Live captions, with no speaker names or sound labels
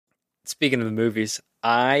Speaking of the movies,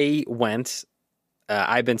 I went.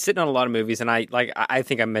 I've been sitting on a lot of movies, and I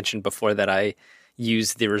think I mentioned before that I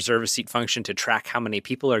use the reserve a seat function to track how many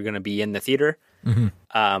people are going to be in the theater.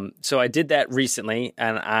 So I did that recently,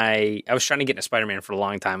 and I was trying to get into Spider-Man for a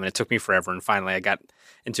long time, and it took me forever. And finally, I got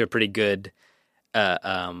into a pretty good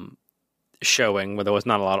showing where there was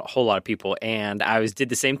not a whole lot of people, and I did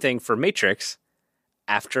the same thing for Matrix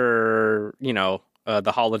after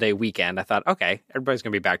the holiday weekend. I thought, okay, everybody's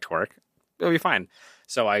going to be back to work. It'll be fine.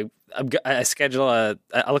 So I schedule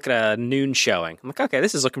I look at a noon showing. I'm like, okay,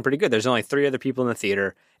 this is looking pretty good. There's only 3 other people in the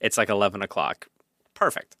theater. It's like 11 o'clock.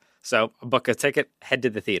 Perfect. So I book a ticket, head to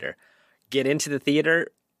the theater. Get into the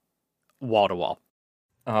theater, wall to wall.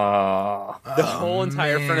 The whole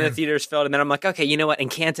entire front of the theater is filled. And then I'm like, okay, you know what?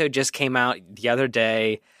 Encanto just came out the other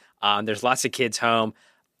day. There's lots of kids home.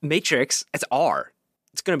 Matrix, it's R.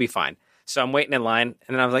 It's going to be fine. So I'm waiting in line,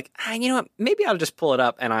 and then I was like, you know what? Maybe I'll just pull it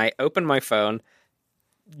up. And I open my phone,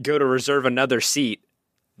 go to reserve another seat.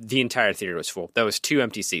 The entire theater was full. There was 2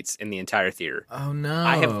 empty seats in the entire theater. Oh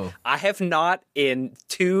no! I have not in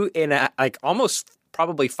almost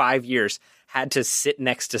probably 5 years had to sit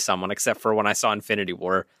next to someone except for when I saw Infinity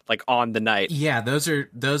War on the night. Yeah, those are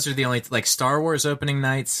the only Star Wars opening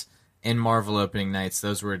nights and Marvel opening nights.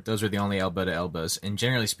 Those were the only elbow to elbows. And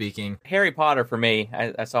generally speaking, Harry Potter for me,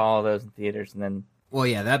 I saw all those in theaters, and then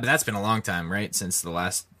yeah, that's been a long time, right? Since the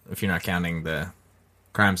last, if you're not counting the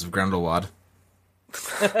Crimes of Grindelwald.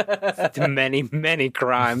 many, many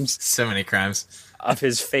crimes. So many crimes of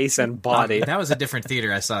his face and body. That was a different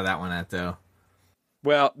theater I saw that one at, though.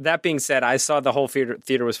 Well, that being said, I saw the whole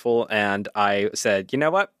theater was full, and I said, you know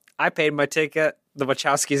what? I paid my ticket. The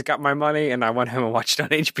Wachowskis got my money, and I went home and watched it on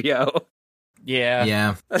HBO.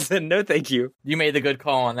 Yeah. I said, no, thank you. You made the good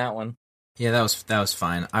call on that one. Yeah, that was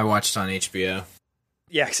fine. I watched on HBO.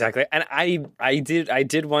 Yeah, exactly. And I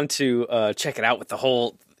did want to check it out with the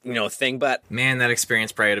whole thing, but man, that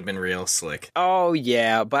experience probably would have been real slick. Oh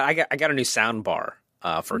yeah, but I got a new sound bar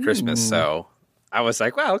for Christmas, so I was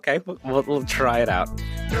like, well, okay, we'll try it out.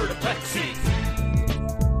 Nerdplexy.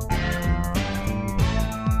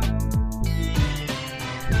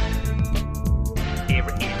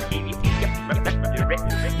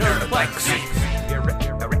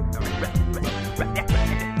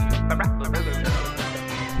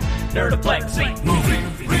 Nerdplexy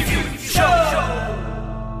Movie Review Show.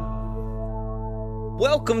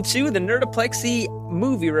 Welcome to the Nerdplexy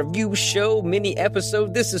Movie Review Show mini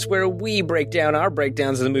episode. This is where we break down our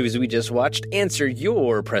breakdowns of the movies we just watched, answer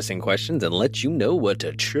your pressing questions, and let you know what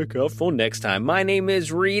to check out for next time. My name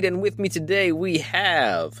is Reed, and with me today we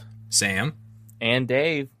have Sam and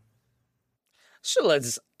Dave. So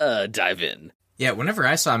let's dive in. Yeah, whenever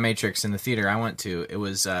I saw Matrix in the theater I went to,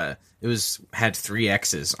 it had 3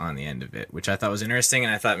 X's on the end of it, which I thought was interesting,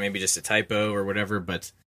 and I thought maybe just a typo or whatever,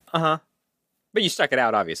 but But you stuck it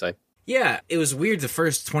out, obviously. Yeah, it was weird the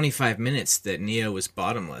first 25 minutes that Neo was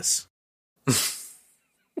bottomless.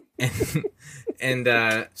 and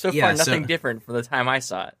so far, nothing different from the time I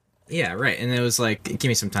saw it. Yeah, right. And it was like, give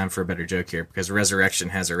me some time for a better joke here, because Resurrection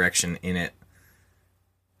has erection in it.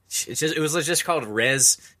 It was just called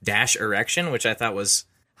Res-Erection, which I thought was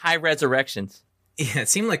High Resurrections. Yeah, it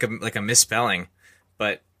seemed like a misspelling,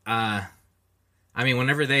 but I mean,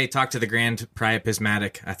 whenever they talked to the Grand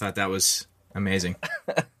Priapismatic, I thought that was amazing.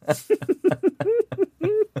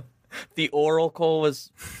 The oracle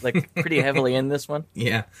was pretty heavily in this one.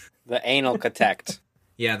 Yeah, the anal catect.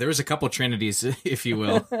 Yeah, there was a couple trinities, if you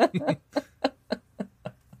will.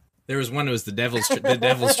 There was one that was the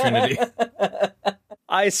devil's trinity.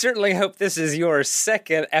 I certainly hope this is your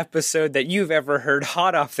second episode that you've ever heard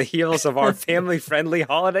hot off the heels of our family-friendly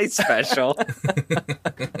holiday special.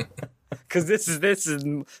 Because this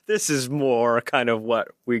is more kind of what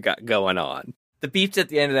we got going on. The beeps at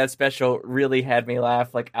the end of that special really had me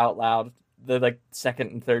laugh out loud. The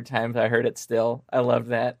second and third times I heard it still. I loved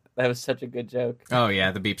that. That was such a good joke. Oh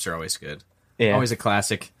yeah, the beeps are always good. Yeah. Always a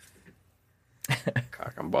classic.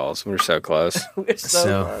 Cock and balls. We're so close. We're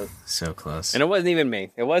so close. And it wasn't even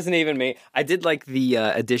me. I did like the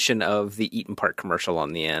addition of the Eaton Park commercial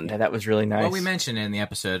on the end. Yeah, that was really nice. Well, we mentioned it in the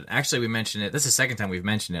episode. Actually, we mentioned it. This is the second time we've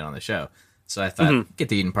mentioned it on the show. So I thought, get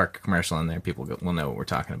the Eaton Park commercial in there. People will know what we're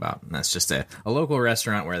talking about. And that's just a local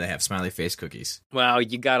restaurant where they have smiley face cookies. Wow,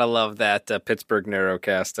 you gotta love that Pittsburgh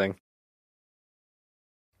narrowcasting.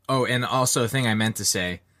 Oh, and also a thing I meant to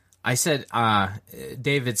say. I said,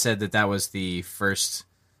 David said that was the first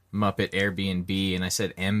Muppet Airbnb, and I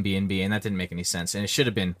said MB&B, and that didn't make any sense. And it should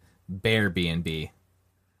have been Bear B&B.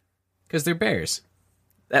 Because they're bears.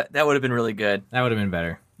 That would have been really good. That would have been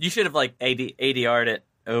better. You should have ADR'd it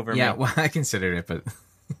over me. Yeah, well, I considered it, but...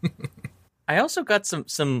 I also got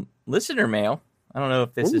some listener mail. I don't know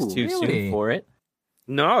if this is too really? soon for it.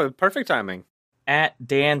 No, perfect timing. At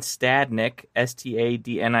Dan Stadnick,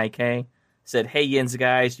 Stadnik, said, "Hey Yins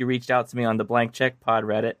guys, you reached out to me on the Blank Check Pod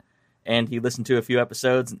Reddit, and he listened to a few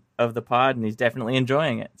episodes of the pod, and he's definitely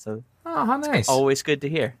enjoying it. So Oh, how nice. always good to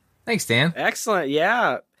hear." Thanks, Dan. Excellent.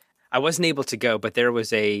 Yeah. I wasn't able to go, but there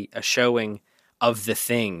was a showing of The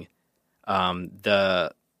Thing.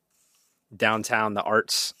 The downtown, the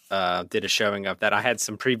arts did a showing of that. I had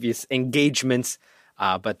some previous engagements,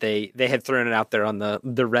 but they had thrown it out there on the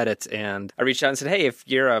Reddit, and I reached out and said, "Hey, if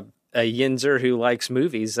you're a Yinzer who likes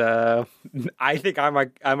movies, I think I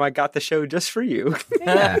might got the show just for you."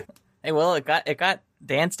 Yeah. Hey, well, it got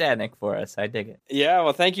Dan Stadnick for us. I dig it. Yeah,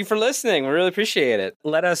 well, thank you for listening. We really appreciate it.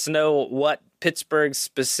 Let us know what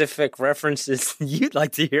Pittsburgh-specific references you'd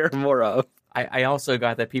like to hear more of. I also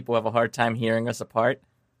got that people have a hard time hearing us apart.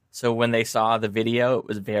 So when they saw the video, it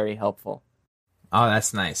was very helpful. Oh,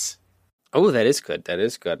 that's nice. Oh, that is good. That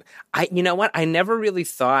is good. You know what? I never really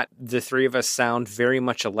thought the three of us sound very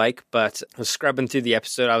much alike, but I was scrubbing through the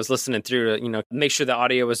episode. I was listening through to, make sure the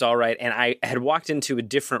audio was all right. And I had walked into a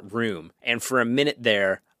different room. And for a minute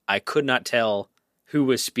there, I could not tell who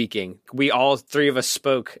was speaking. We all three of us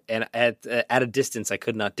spoke, and at a distance, I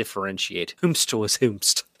could not differentiate. Whomst was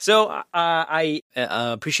whomst. So I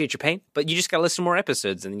appreciate your pain, but you just got to listen to more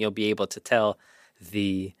episodes, and you'll be able to tell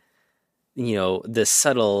the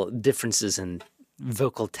subtle differences in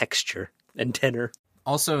vocal texture and tenor.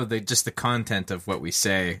 Also, the content of what we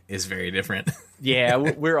say is very different. Yeah,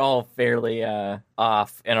 we're all fairly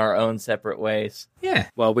off in our own separate ways. Yeah.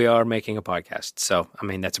 Well, we are making a podcast, so,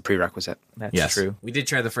 that's a prerequisite. That's true. We did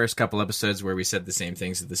try the first couple episodes where we said the same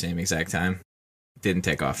things at the same exact time. Didn't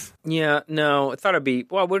take off. Yeah, no, I thought it'd be,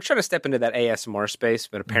 we're trying to step into that ASMR spape,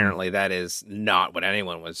 but apparently that is not what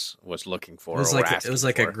anyone was looking for. It was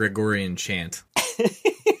like a Gregorian chant.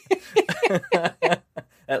 That,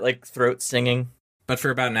 like, throat singing. But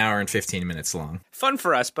for about an hour and 15 minutes long. Fun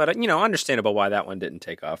for us, but, understandable why that one didn't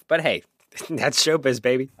take off. But hey, that's showbiz,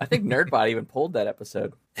 baby. I think NerdBot even pulled that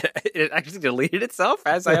episode. It actually deleted itself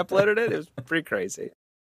as I uploaded it. It was pretty crazy.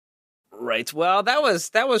 Right. Well, that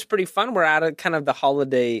was pretty fun. We're out of kind of the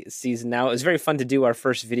holiday season now. It was very fun to do our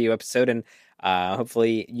first video episode, and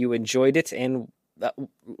hopefully you enjoyed it. And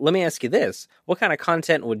let me ask you this. What kind of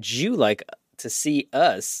content would you like to see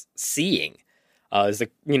us seeing?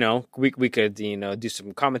 We could, do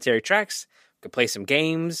some commentary tracks. We could play some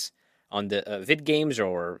games on the vid games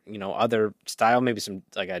or, other style, maybe some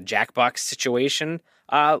like a Jackbox situation.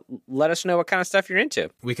 Let us know what kind of stuff you're into.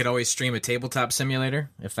 We could always stream a tabletop simulator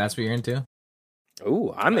if that's what you're into.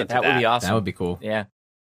 Ooh, I'm into that. That would be awesome. That would be cool. Yeah.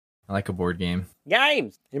 I like a board game.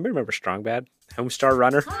 Games. Anybody remember Strong Bad? Homestar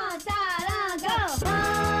Runner?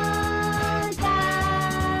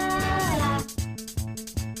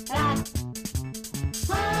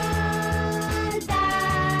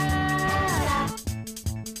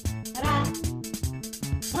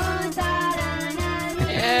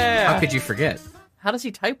 Yeah. How could you forget? How does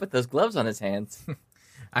he type with those gloves on his hands?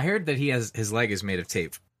 I heard that his leg is made of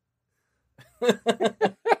tape.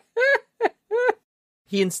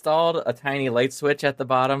 He installed a tiny light switch at the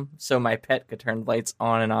bottom so my pet could turn lights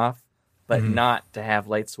on and off, but not to have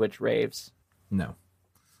light switch raves. No.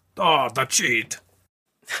 Oh, the cheat.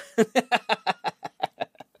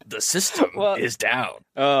 The system is down.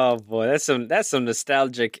 Oh boy, that's some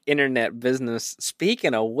nostalgic internet business.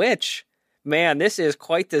 Speaking of which, man, this is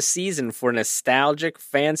quite the season for nostalgic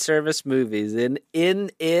fan service movies, and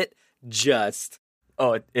in it just.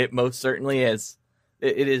 Oh, it most certainly is.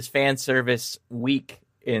 It is fan service week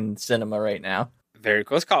in cinema right now. Very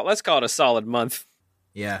cool. Let's call it a solid month.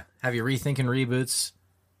 Yeah. Have you rethinking reboots?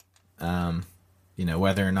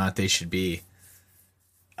 Whether or not they should be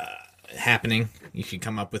happening. You can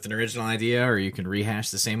come up with an original idea or you can rehash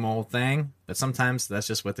the same old thing. But sometimes that's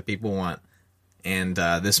just what the people want. And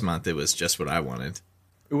this month it was just what I wanted.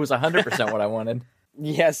 It was 100% what I wanted.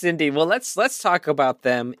 Yes, indeed. Well, let's talk about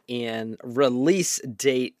them in release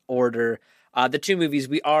date order. The two movies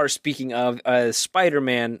we are speaking of,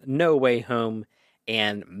 Spider-Man No Way Home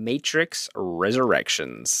and Matrix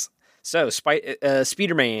Resurrections. So,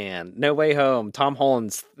 Spider-Man No Way Home, Tom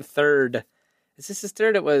Holland's third. Is this his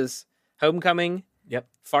third? It was Homecoming. Yep.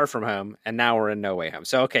 Far From Home, and now we're in No Way Home.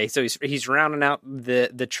 So, okay, so he's rounding out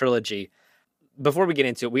the trilogy. Before we get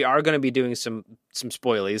into it, we are going to be doing some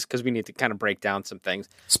spoilies because we need to kind of break down some things.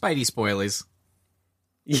 Spidey spoilies.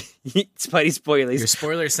 Spidey spoilies. Your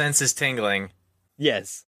spoiler sense is tingling.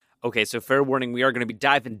 Yes. Okay, so fair warning, we are going to be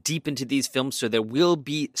diving deep into these films, so there will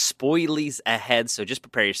be spoilies ahead, so just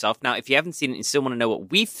prepare yourself. Now, if you haven't seen it and you still want to know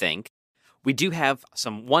what we think, we do have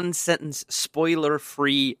some one-sentence,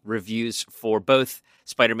 spoiler-free reviews for both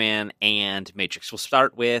Spider-Man and Matrix. We'll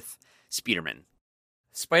start with Spider-Man.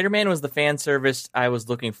 Spider-Man was the fan service I was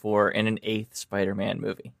looking for in an 8th Spider-Man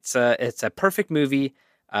movie. It's a perfect movie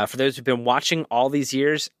for those who've been watching all these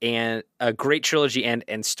years, and a great trilogy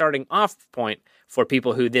and starting off point for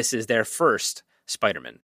people who this is their first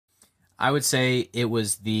Spider-Man. I would say it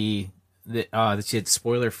was it's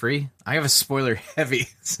spoiler free. I have a spoiler heavy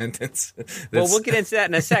sentence. Well, we'll get into that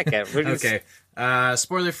in a second. Okay.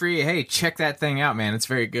 Spoiler free. Hey, check that thing out, man. It's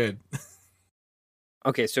very good.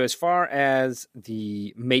 Okay, so as far as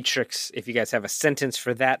the Matrix, if you guys have a sentence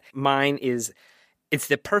for that, mine is, it's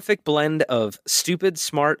the perfect blend of stupid,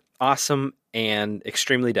 smart, awesome, and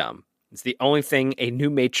extremely dumb. It's the only thing a new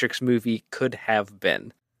Matrix movie could have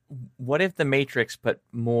been. What if the Matrix put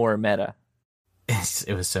more meta?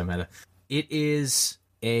 It was so meta. It is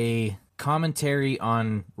a commentary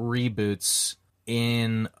on reboots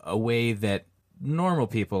in a way that normal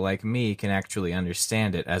people like me can actually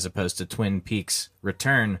understand it, as opposed to Twin Peaks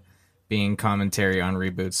Return being commentary on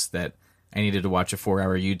reboots that I needed to watch a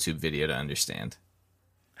 4-hour YouTube video to understand.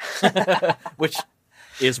 Which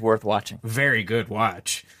is worth watching. Very good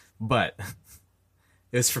watch, but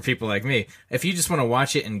it's for people like me. If you just want to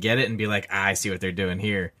watch it and get it and be like, I see what they're doing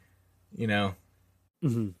here,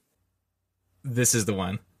 This is the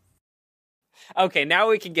one. Okay, now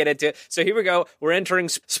we can get into it. So here we go. We're entering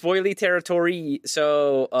spoily territory.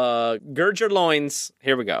 So gird your loins.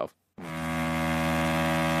 Here we go.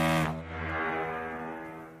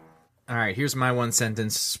 All right, here's my one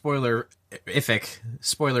sentence spoilerific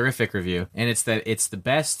review. And it's that it's the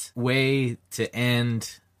best way to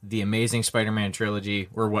end the Amazing Spider-Man trilogy,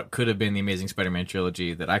 or what could have been the Amazing Spider-Man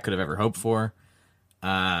trilogy, that I could have ever hoped for.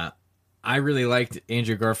 I really liked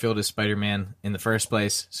Andrew Garfield as Spider-Man in the first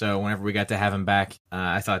place, so whenever we got to have him back,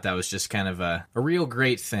 I thought that was just kind of a real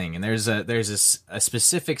great thing. And there's a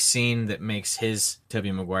specific scene that makes his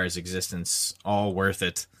Tobey Maguire's existence all worth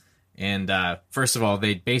it. And first of all,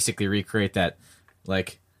 they basically recreate that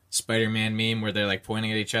like Spider-Man meme where they're like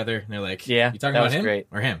pointing at each other and they're like, "Yeah, you talking that about was him great.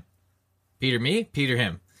 or him? Peter me, Peter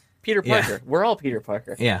him, Peter Parker. Yeah. We're all Peter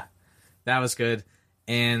Parker." Yeah, that was good.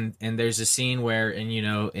 And there's a scene where,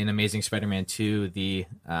 in Amazing Spider-Man 2, the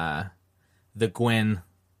Gwen,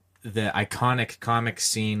 the iconic comic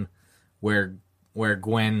scene where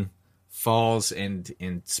Gwen falls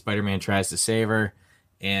and Spider-Man tries to save her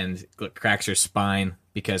and cracks her spine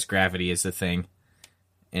because gravity is the thing,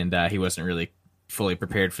 and he wasn't really fully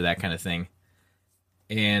prepared for that kind of thing.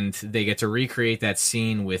 And they get to recreate that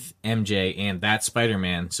scene with MJ and that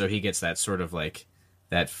Spider-Man, so he gets that sort of like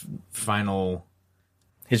that final...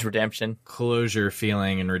 His redemption. Closure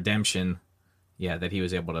feeling and redemption, that he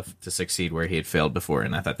was able to succeed where he had failed before,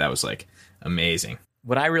 and I thought that was like amazing.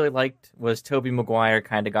 What I really liked was Tobey Maguire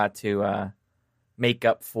kind of got to make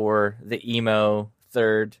up for the emo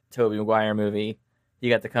third Tobey Maguire movie. He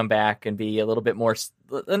got to come back and be a little bit more,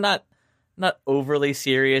 not overly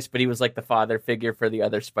serious, but he was like the father figure for the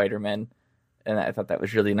other Spider-Men. And I thought that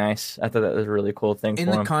was really nice. I thought that was a really cool thing for him.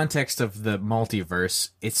 In the context of the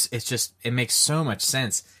multiverse, it makes so much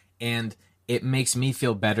sense. And it makes me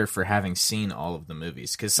feel better for having seen all of the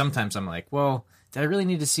movies. Because sometimes I'm like, well, do I really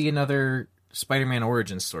need to see another Spider-Man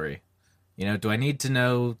origin story? Do I need to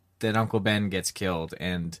know that Uncle Ben gets killed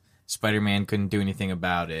and Spider-Man couldn't do anything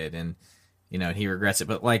about it and, he regrets it?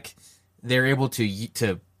 But, like, they're able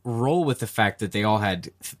to roll with the fact that they all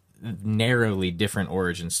had narrowly different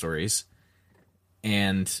origin stories.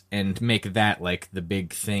 And make that like the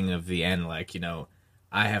big thing of the end, like,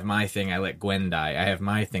 I have my thing, I let Gwen die. I have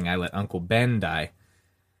my thing, I let Uncle Ben die.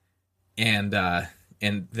 And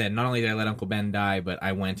then not only did I let Uncle Ben die, but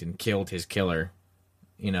I went and killed his killer.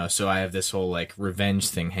 So I have this whole like revenge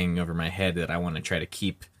thing hanging over my head that I want to try to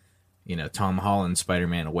keep, Tom Holland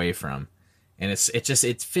Spider-Man away from. And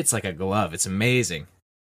it fits like a glove. It's amazing.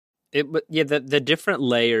 The different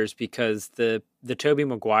layers, because the Tobey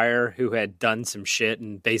Maguire who had done some shit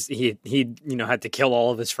and basically he had to kill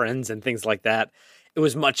all of his friends and things like that, it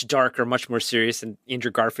was much darker, much more serious. And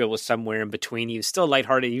Andrew Garfield was somewhere in between. He was still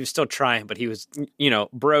lighthearted, he was still trying, but he was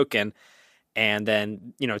broken. And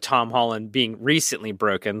then Tom Holland being recently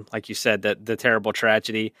broken, like you said, that the terrible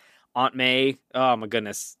tragedy. Aunt May, oh my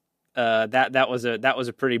goodness, that was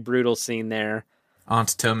a pretty brutal scene there. Aunt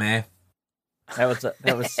Tomei.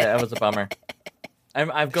 That was a bummer.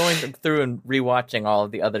 I'm going through and rewatching all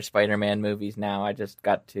of the other Spider-Man movies now. I just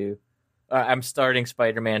got to. I'm starting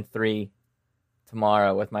Spider-Man 3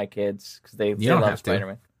 tomorrow with my kids because they love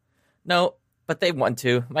Spider-Man. No, But they want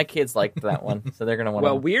to. My kids liked that one, so they're going to want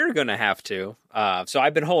to. Well, we're going to have to. So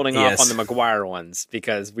I've been holding off on the Maguire ones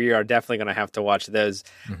because we are definitely going to have to watch those.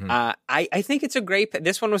 I think it's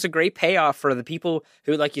this one was a great payoff for the people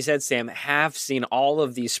who, like you said, Sam, have seen all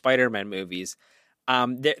of these Spider-Man movies.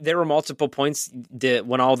 There were multiple points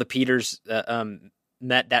when all the Peters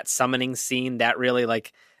met that summoning scene. That really,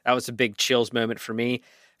 that was a big chills moment for me.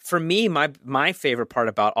 For me, my favorite part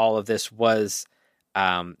about all of this was...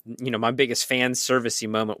 my biggest fan servicey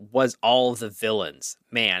moment was all of the villains.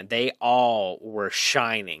 Man, they all were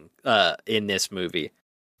shining in this movie.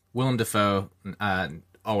 Willem Dafoe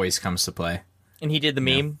always comes to play. And he did the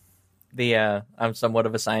meme. I'm somewhat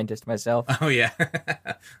of a scientist myself. Oh yeah.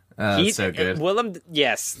 He's so good. Willem,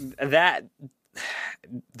 yes, that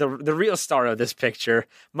the real star of this picture,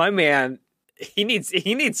 my man. He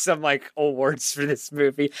needs some awards for this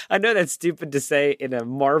movie. I know that's stupid to say in a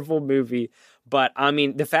Marvel movie, but I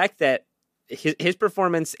mean the fact that his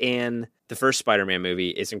performance in the first Spider-Man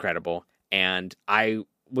movie is incredible, and I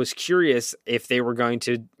was curious if they were going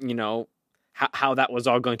to, how that was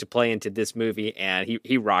all going to play into this movie, and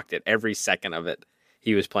he rocked it every second of it.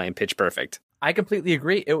 He was playing pitch perfect. I completely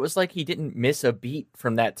agree. It was like he didn't miss a beat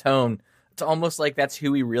from that tone. It's almost like that's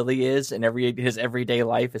who he really is, and his everyday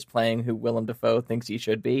life is playing who Willem Dafoe thinks he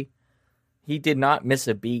should be. He did not miss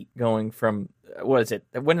a beat going from, what is it?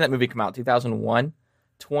 When did that movie come out? 2001?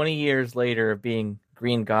 20 years later of being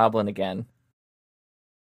Green Goblin again.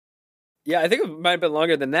 Yeah, I think it might have been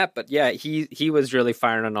longer than that, but yeah, he was really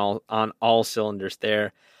firing on all cylinders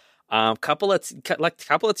there. Couple of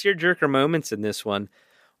tearjerker moments in this one.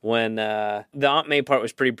 When the Aunt May part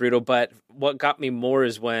was pretty brutal, but what got me more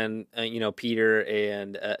is when Peter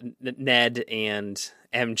and Ned and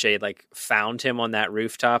MJ found him on that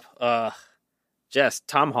rooftop. Just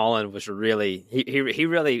Tom Holland was really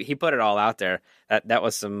he put it all out there. That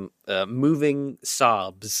was some moving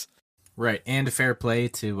sobs. Right, and fair play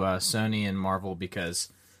to Sony and Marvel,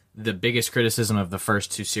 because the biggest criticism of the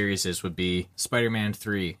first two series would be Spider-Man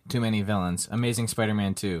 3, too many villains. Amazing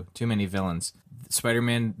Spider-Man 2, too many villains.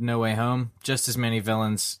 Spider-Man No Way Home, just as many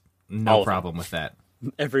villains, no problem with that.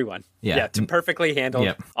 Everyone. Yeah, perfectly handled.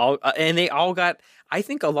 Yep. And they all got, I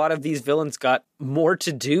think a lot of these villains got more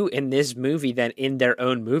to do in this movie than in their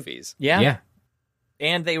own movies. Yeah.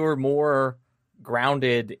 And they were more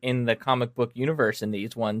grounded in the comic book universe in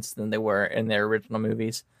these ones than they were in their original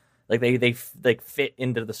movies. They fit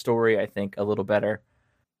into the story, I think, a little better.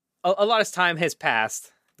 A lot of time has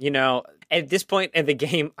passed. At this point in the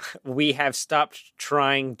game, we have stopped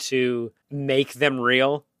trying to make them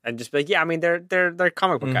real and just be like, yeah, I mean, they're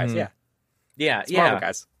comic book guys, yeah, Marvel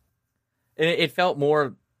guys. And it felt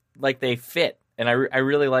more like they fit, and I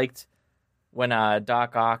really liked when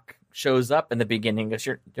Doc Ock shows up in the beginning. Goes,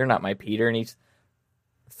 you're not my Peter, and he's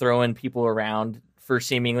throwing people around for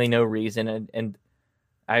seemingly no reason, and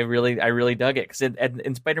I really dug it because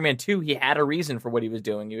in Spider-Man 2, he had a reason for what he was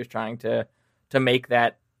doing. He was trying to make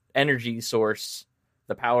that energy source,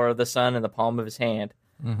 the power of the sun in the palm of his hand.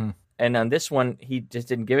 Mm-hmm. And on this one, he just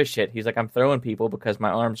didn't give a shit. He's like, I'm throwing people because my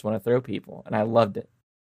arms want to throw people, and I loved it.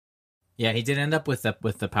 Yeah, he did end up with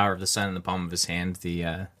the power of the sun in the palm of his hand,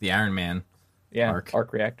 the Iron Man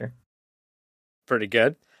arc reactor. Pretty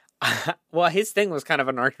good. Well, his thing was kind of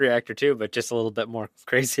an arc reactor too, but just a little bit more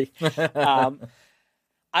crazy.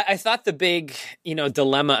 I thought the big,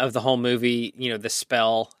 dilemma of the whole movie, the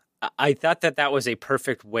spell, I thought that was a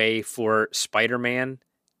perfect way for Spider-Man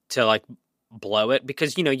to blow it,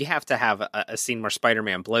 because you have to have a scene where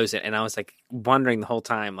Spider-Man blows it, and I was wondering the whole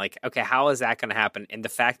time, okay, how is that going to happen? And the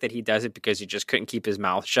fact that he does it because he just couldn't keep his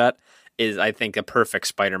mouth shut is, I think, a perfect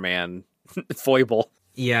Spider-Man foible.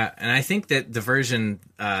 Yeah, and I think that the version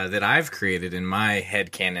that I've created in my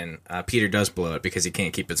headcanon, Peter does blow it because he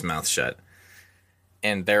can't keep his mouth shut,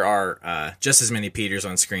 and there are just as many Peters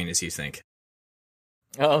on screen as you think.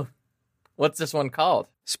 Oh, what's this one called?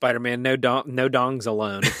 Spider-Man No Dongs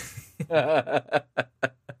Alone.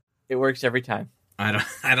 It works every time. I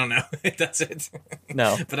don't know. It doesn't.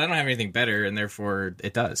 No. But I don't have anything better, and therefore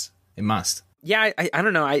it does. It must. Yeah, I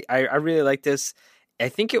don't know. I really like this. I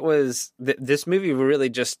think it was this movie really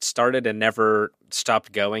just started and never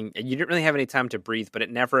stopped going. You didn't really have any time to breathe, but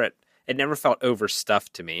it never felt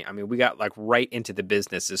overstuffed to me. I mean, we got right into the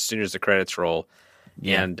business as soon as the credits roll.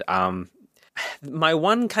 Yeah. And my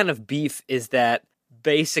one kind of beef is that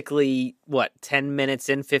basically, 10 minutes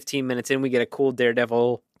in, 15 minutes in, we get a cool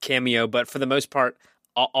Daredevil cameo, but for the most part,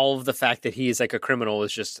 all of the fact that he is a criminal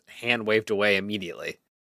is just hand waved away immediately.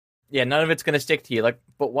 Yeah, none of it's going to stick to you.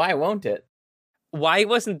 But why won't it? Why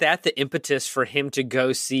wasn't that the impetus for him to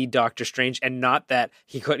go see Doctor Strange, and not that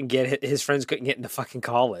he couldn't get his friends couldn't get into fucking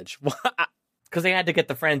college? Because they had to get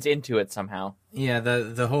the friends into it somehow. Yeah,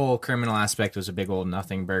 the whole criminal aspect was a big old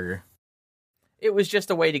nothing burger. It was just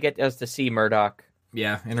a way to get us to see Murdoch.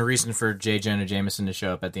 Yeah, and a reason for J. Jonah Jameson to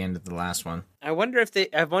show up at the end of the last one. I wonder if they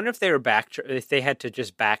were if they had to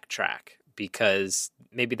just backtrack, because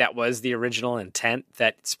maybe that was the original intent,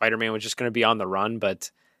 that Spider-Man was just going to be on the run, but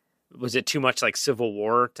was it too much like Civil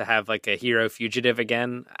War to have like a hero fugitive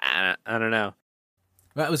again? I don't know.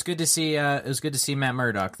 Well, it was good to see. It was good to see Matt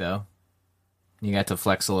Murdock, though. You got to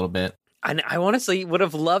flex a little bit. I honestly would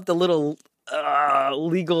have loved a little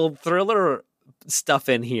legal thriller stuff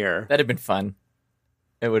in here. That'd have been fun.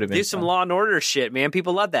 It would have been Do some fun. Law and Order shit, man.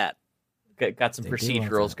 People love that. Got some They do love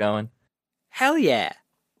procedurals that. going. Hell yeah.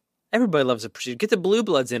 Everybody loves a procedure. Get the Blue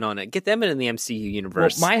Bloods in on it. Get them in the MCU Well,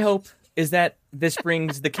 universe. my hope is that this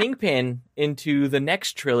brings the Kingpin into the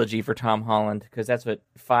next trilogy for Tom Holland, because that's what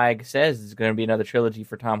Feige says is going to be another trilogy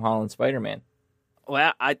for Tom Holland Spider-Man.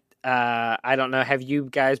 Well, I don't know. Have you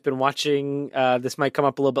guys been watching? This might come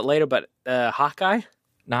up a little bit later, but Hawkeye.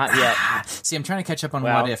 Not yet. See, I'm trying to catch up on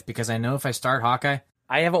Well- What If, because I know if I start Hawkeye,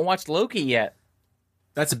 I haven't watched Loki yet.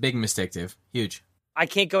 that's a big mistake, Dave. Huge. I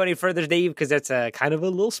can't go any further, Dave, because that's kind of a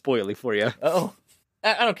little spoily for you. Oh,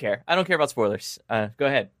 I don't care. I don't care about spoilers. Go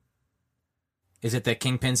ahead. Is it that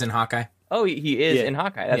Kingpin's in Hawkeye? Oh, he is Yeah. in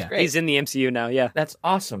Hawkeye. That's Yeah. great. He's in the MCU now. Yeah, That's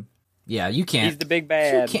awesome. Yeah, you can't. he's the big you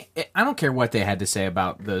bad. can't. I don't care what they had to say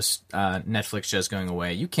about those Netflix shows going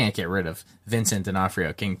away. You can't get rid of Vincent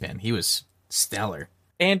D'Onofrio Kingpin. He was stellar.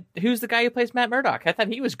 And who's the guy who plays Matt Murdock? I thought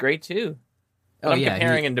he was great too. But Oh, I'm yeah,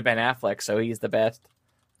 comparing him to Ben Affleck, so he's the best.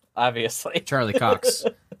 Obviously. Charlie Cox.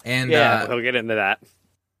 And Yeah. We'll get into that.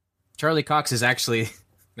 Charlie Cox is actually...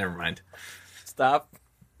 Never mind. Stop.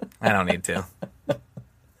 I don't need to.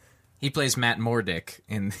 He plays Matt Mordick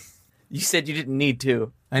in... You said you didn't need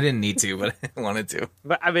to. I didn't need to, but I wanted to.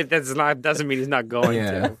 But I mean, doesn't mean he's not going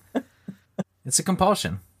Yeah. to. It's a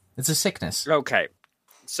compulsion. It's a sickness. Okay,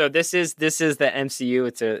 so this is the MCU.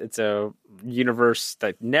 It's a universe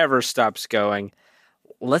that never stops going.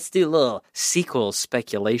 Let's do a little sequel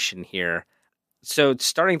speculation here. So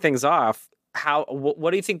starting things off,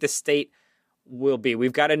 what do you think the state will be?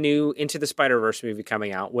 We've got a new Into the Spider-Verse movie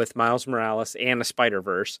coming out with Miles Morales and a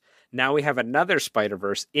Spider-Verse. Now we have another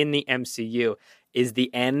Spider-Verse in the MCU. Is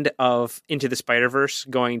the end of Into the Spider-Verse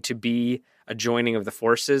going to be a joining of the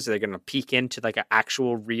forces? Are they going to peek into like an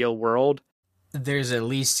actual real world? There's at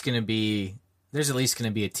least going to be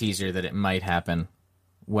a teaser that it might happen.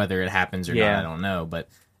 Whether it happens or Yeah. not, I don't know. But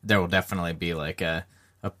there will definitely be like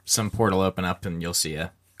some portal open up and you'll see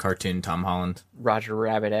a cartoon Tom Holland. Roger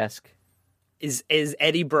Rabbit-esque. Is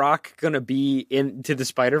Eddie Brock going to be into the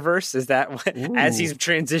Spider-Verse? Is that what, as he's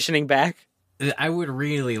transitioning back? I would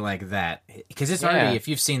really like that because it's Yeah. already, if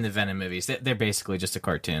you've seen the Venom movies, they're basically just a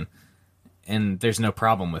cartoon, and there's no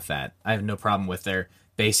problem with that. I have no problem with their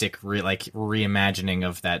basic reimagining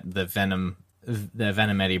of the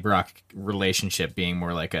Venom Eddie Brock relationship being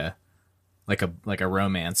more like a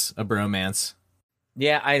romance, a bromance.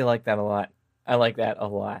 Yeah, I like that a lot. I like that a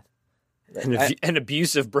lot. An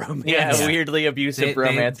abusive bromance. Yeah, Yeah. weirdly abusive They,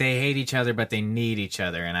 romance. they hate each other, but they need each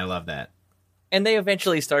other, and I love that. And they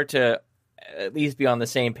eventually start to at least be on the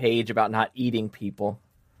same page about not eating people.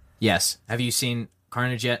 Yes. Have you seen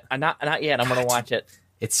Carnage yet? Not yet. I'm going to watch it.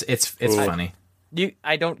 It's funny.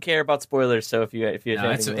 I don't care about spoilers, so if you have No,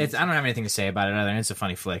 anything to- I don't have anything to say about it other than it's a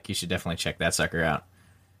funny flick. You should definitely check that sucker out.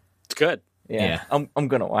 It's good. yeah. yeah. I'm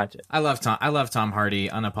going to watch it. I love Tom Hardy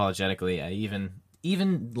unapologetically. I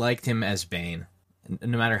even liked him as Bane,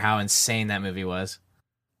 no matter how insane that movie was.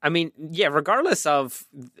 I mean, yeah, regardless of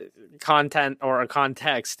content or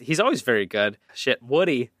context, he's always very good. Shit,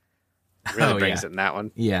 Woody really Oh, brings yeah. it in that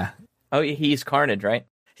one. Yeah. Oh, he's Carnage, right?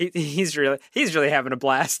 He's really having a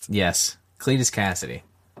blast. Yes. Cletus Cassidy.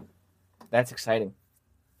 That's exciting.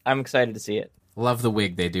 I'm excited to see it. Love the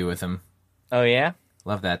wig they do with him. Oh, yeah?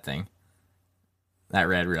 Love that thing. That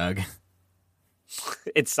red rug.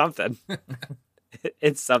 It's something.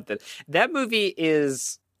 It's something. That movie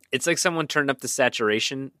is. It's like someone turned up the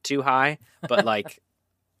saturation too high, but like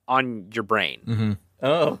on your brain. Mm-hmm.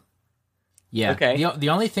 Oh, Yeah. Okay. The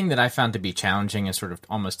only thing that I found to be challenging and sort of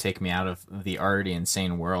almost take me out of the already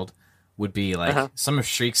insane world would be like some of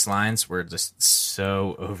Shriek's lines were just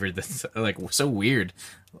so over the so weird.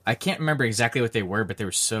 I can't remember exactly what they were, but they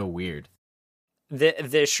were so weird.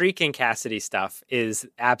 The Shriek and Cassidy stuff is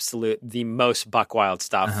the most buck wild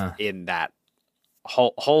stuff in that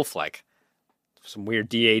whole flick. Some weird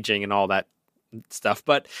de-aging and all that stuff.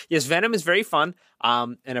 But yes, Venom is very fun.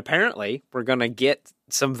 And apparently we're going to get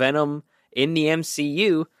some Venom in the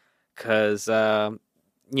MCU because,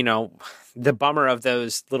 you know, the bummer of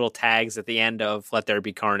those little tags at the end of Let There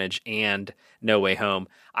Be Carnage and No Way Home,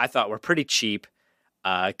 I thought were pretty cheap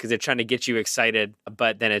because they're trying to get you excited,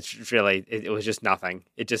 but then it's really, it was just nothing.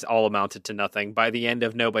 It just all amounted to nothing. By the end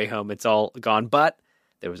of No Way Home, it's all gone, but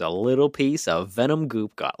there was a little piece of Venom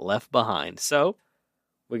goop got left behind. So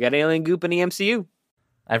we got alien goop in the MCU.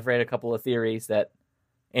 I've read a couple of theories that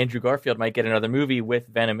Andrew Garfield might get another movie with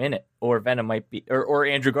Venom in it, or Venom might be, or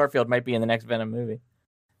Andrew Garfield might be in the next Venom movie.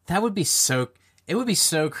 That would be so. It would be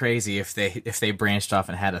so crazy if they branched off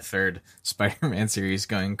and had a third Spider-Man series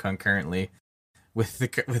going concurrently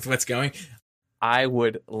with what's going. I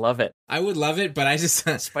would love it. I would love it, but I just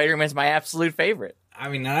Spider-Man's my absolute favorite. I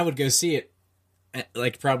mean, I would go see it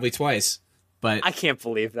like probably twice, but I can't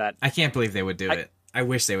believe that. I can't believe they would do it. I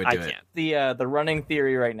wish they would do it. The running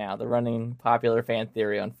theory right now, the running popular fan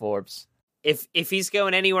theory on Forbes. If he's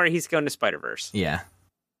going anywhere, he's going to Spider-Verse. Yeah.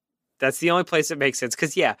 That's the only place that makes sense.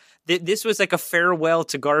 Because, yeah, this was like a farewell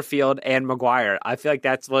to Garfield and Maguire. I feel like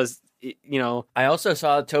that was, you know. I also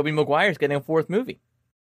saw Tobey Maguire's getting a fourth movie.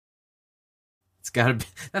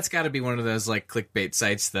 That's gotta be one of those like clickbait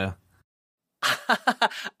sites, though.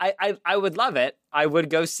 I would love it. I would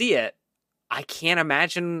go see it. I can't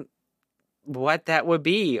imagine what that would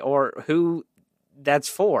be or who that's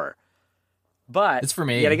for. But it's for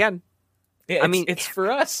me. Yet again, I mean, it's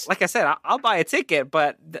for us. Like I said, I'll buy a ticket,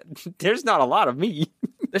 but there's not a lot of me.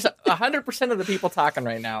 There's 100% of the people talking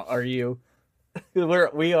right now are you.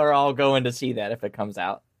 We are all going to see that if it comes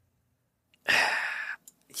out.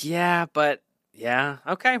 Yeah, but yeah,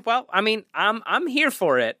 okay. Well, I mean, I'm here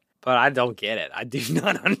for it, but I don't get it. I do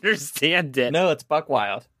not understand it. No, it's buck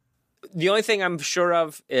wild. The only thing I'm sure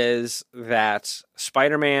of is that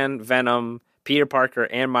Spider-Man, Venom, Peter Parker,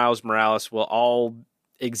 and Miles Morales will all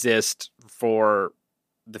exist for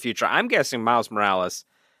the future. I'm guessing Miles Morales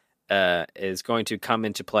is going to come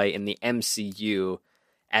into play in the MCU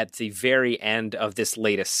at the very end of this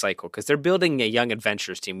latest cycle because they're building a Young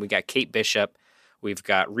Adventures team. We got Kate Bishop, we've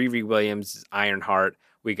got Riri Williams, Ironheart,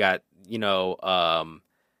 we got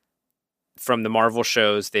from the Marvel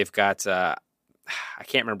shows they've got I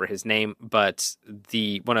can't remember his name, but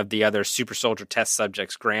one of the other super soldier test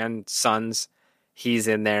subjects' grandsons, he's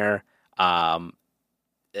in there. Scott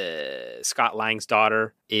Lang's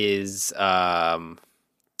daughter is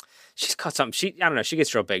she's called something. I don't know. She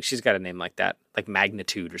gets real big. She's got a name like that, like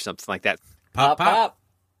Magnitude or something like that. Pop.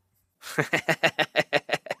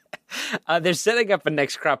 They're setting up a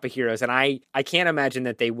next crop of heroes, and I can't imagine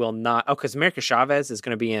that they will not. Oh, because America Chavez is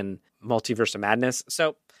going to be in Multiverse of Madness.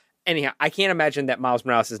 So anyhow, I can't imagine that Miles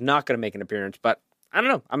Morales is not going to make an appearance. But I don't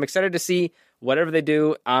know. I'm excited to see whatever they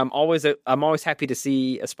do. I'm always happy to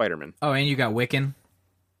see a Spider-Man. Oh, and you got Wiccan,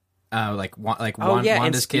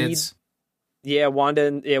 Wanda's kids. Yeah, Wanda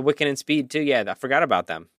and Wiccan and Speed too. Yeah, I forgot about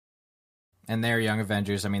them. And they're Young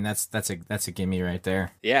Avengers. I mean, that's a gimme right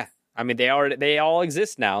there. Yeah. I mean, they all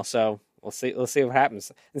exist now, so we'll see what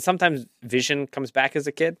happens. And sometimes Vision comes back as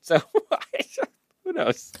a kid, so who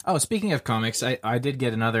knows? Oh, speaking of comics, I did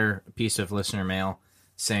get another piece of listener mail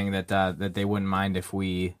saying that they wouldn't mind if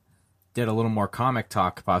we did a little more comic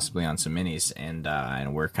talk, possibly on some minis,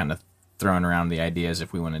 and we're kind of throwing around the ideas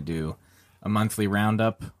if we want to do a monthly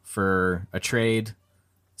roundup for a trade,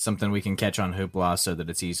 something we can catch on Hoopla so that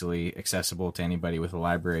it's easily accessible to anybody with a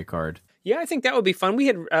library card. Yeah, I think that would be fun. We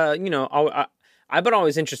had, I've been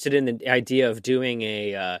always interested in the idea of doing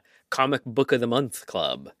a comic book of the month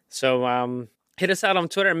club. So hit us out on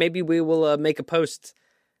Twitter, and maybe we will make a post,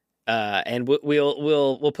 and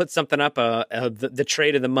we'll put something up, the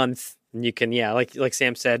trade of the month. And you can, like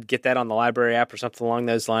Sam said, get that on the library app or something along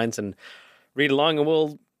those lines, and read along.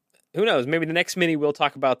 And who knows, maybe the next mini we'll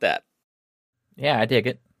talk about that. Yeah, I dig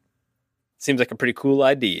it. Seems like a pretty cool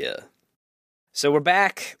idea. So we're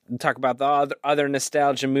back to talk about the other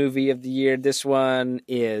nostalgia movie of the year. This one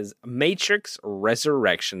is Matrix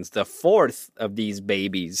Resurrections, the fourth of these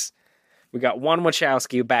babies. We got one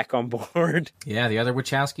Wachowski back on board. Yeah, the other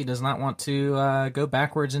Wachowski does not want to go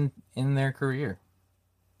backwards in their career.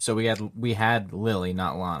 So we had Lily,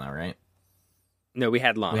 not Lana, right? No, we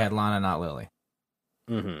had Lana. We had Lana, not Lily.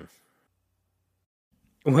 Mm-hmm.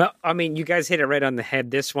 Well, I mean, you guys hit it right on the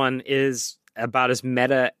head. This one is about as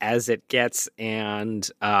meta as it gets, and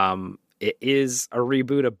it is a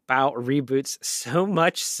reboot about reboots, so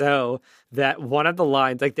much so that one of the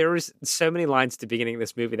lines, like there was so many lines at the beginning of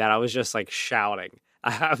this movie that I was just like shouting.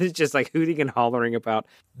 I was just like hooting and hollering about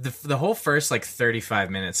the whole first like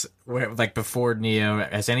 35 minutes, where, like before Neo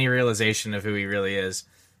has any realization of who he really is.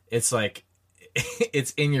 It's like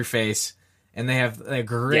it's in your face, and they have a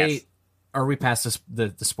great. Yes. Are we past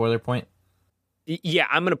the spoiler point? Yeah,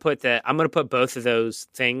 I'm gonna put both of those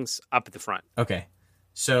things up at the front Okay.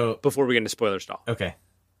 So before we get into spoiler stall. okay.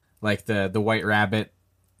 Like the White Rabbit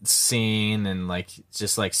scene and like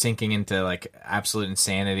just like sinking into like absolute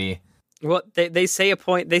insanity. Well, they say a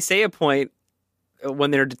point. They say a point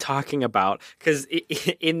when they're talking about, because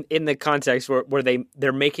in the context where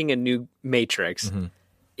they're making a new Matrix.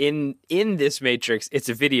 In this Matrix, it's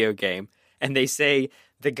a video game, and they say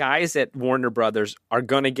the guys at Warner Brothers are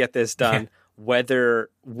going to get this done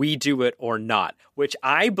whether we do it or not, which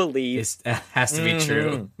I believe It has to be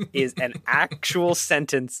true. is an actual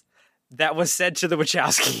sentence that was said to the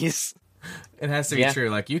Wachowskis. It has to be true.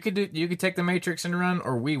 Like you could take the Matrix and run,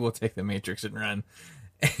 or we will take the Matrix and run.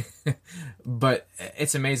 But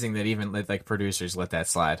it's amazing that even like producers let that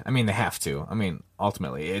slide. I mean, they have to. I mean,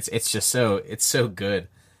 ultimately, it's just so good,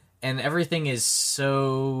 and everything is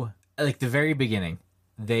so like the very beginning.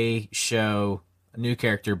 They show a new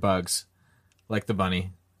character, Bugs, like the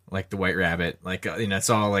bunny, like the White Rabbit, like it's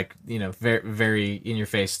all like very very in your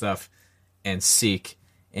face stuff, and Seek,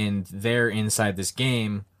 and they're inside this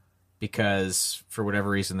game because for whatever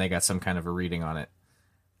reason they got some kind of a reading on it.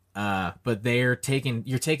 But you're taken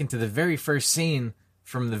to the very first scene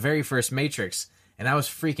from the very first Matrix, and I was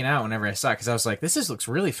freaking out whenever I saw it because I was like, looks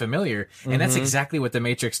really familiar, and that's exactly what the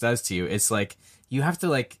Matrix does to you. It's like you have to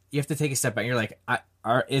take a step back. You're like,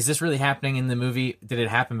 is this really happening in the movie? Did it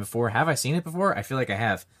happen before? Have I seen it before? I feel like I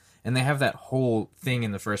have. And they have that whole thing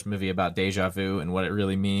in the first movie about deja vu and what it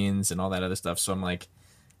really means and all that other stuff. So I'm like,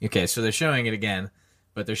 okay, so they're showing it again,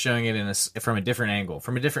 but they're showing it from a different angle,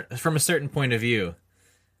 from a certain point of view.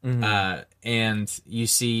 And you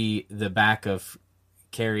see the back of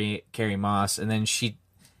Carrie Moss, and then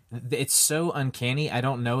it's so uncanny. I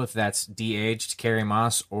don't know if that's de-aged Carrie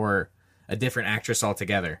Moss or a different actress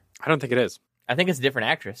altogether. I don't think it is. I think it's a different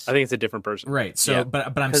actress. I think it's a different person. Right. So, Yeah. but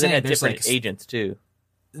I'm Because they saying had there's different like agents too.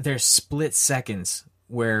 there's split seconds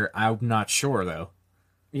where I'm not sure though.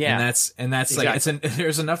 Yeah, And that's Exactly. like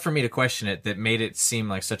there's enough for me to question it that made it seem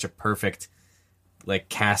like such a perfect like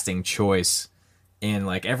casting choice, and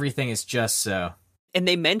like everything is just so. And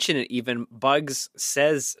they mention it even. Bugs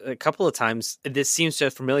says a couple of times, this seems so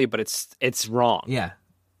familiar, but it's wrong. Yeah.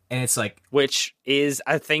 And it's like, Which is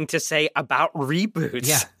a thing to say about reboots.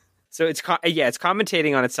 yeah. So it's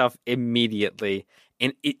commentating on itself immediately,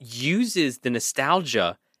 and it uses the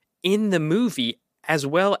nostalgia in the movie as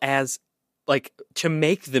well as like to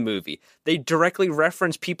make the movie. They directly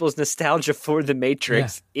reference people's nostalgia for the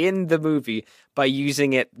Matrix in the movie by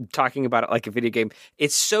using it, talking about it like a video game.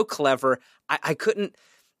 It's so clever. I couldn't.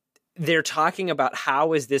 They're talking about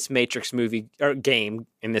how is this Matrix movie or game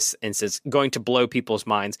in this instance going to blow people's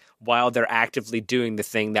minds while they're actively doing the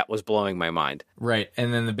thing that was blowing my mind. Right.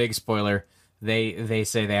 And then the big spoiler, they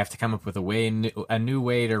say they have to come up with a new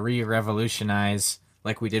way to revolutionize,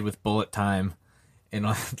 like we did with bullet time, and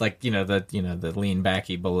like the lean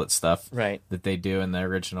backy bullet stuff, right. that they do in the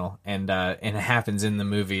original, and it happens in the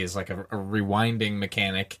movie as like a rewinding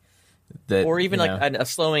mechanic, that Or even like a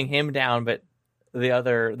slowing him down, but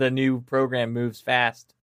the new program moves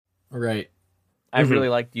fast. right. I really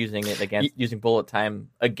liked using it using bullet time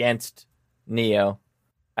against Neo.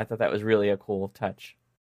 I thought that was really a cool touch.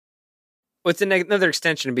 Well, it's another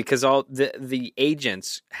extension because all the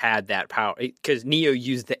agents had that power because Neo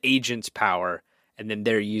used the agent's power, and then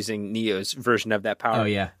they're using Neo's version of that power. Oh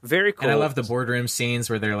yeah. Very cool. And I love the boardroom scenes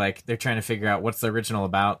where they're trying to figure out what's the original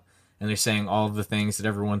about, and they're saying all of the things that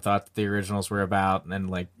everyone thought that the originals were about, and then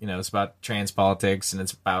like it's about trans politics, and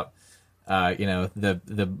it's about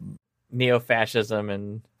the Neo-fascism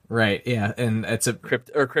and right, yeah, and it's a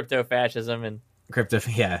crypto-fascism and crypto,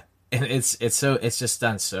 yeah, and it's just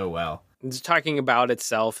done so well. It's talking about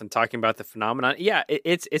itself and talking about the phenomenon. Yeah,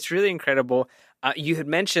 it's really incredible. You had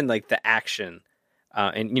mentioned like the action,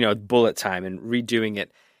 and bullet time and redoing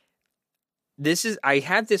it. I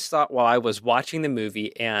had this thought while I was watching the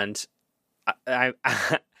movie, and I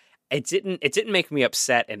it didn't make me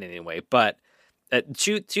upset in any way. But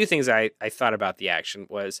two things I thought about the action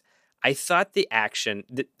was I thought the action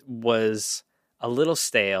was a little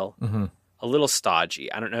stale, a little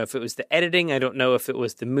stodgy. I don't know if it was the editing. I don't know if it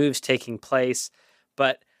was the moves taking place,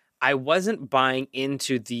 but I wasn't buying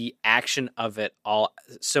into the action of it all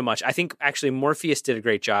so much. I think actually Morpheus did a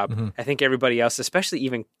great job. I think everybody else, especially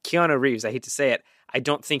even Keanu Reeves, I hate to say it, I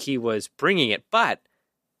don't think he was bringing it. But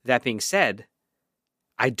that being said,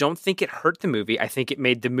 I don't think it hurt the movie. I think it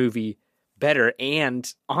made the movie better.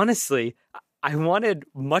 And honestly, I wanted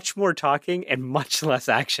much more talking and much less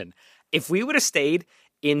action. If we would have stayed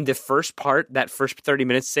in the first part, that first 30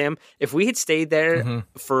 minutes, Sam, if we had stayed there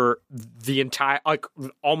for the entire, like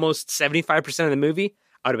almost 75% of the movie,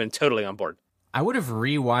 I would have been totally on board. I would have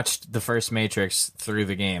rewatched the first Matrix through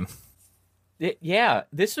the game. Yeah,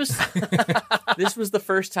 this was this was the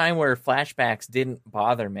first time where flashbacks didn't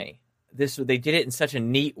bother me. They did it in such a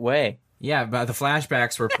neat way. Yeah, but the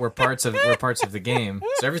flashbacks were parts of the game.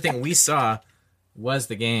 So everything we saw was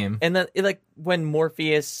the game. And then, like when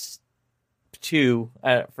Morpheus 2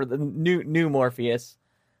 for the new Morpheus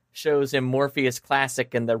shows him Morpheus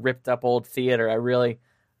Classic in the ripped up old theater,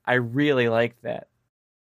 I really liked that.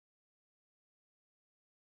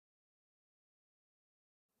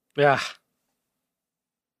 Yeah.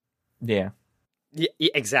 Yeah. Yeah,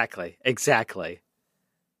 exactly.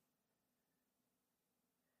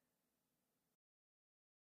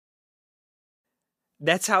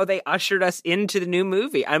 That's how they ushered us into the new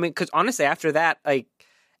movie. I mean, because honestly, after that, like,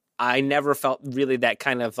 I never felt really that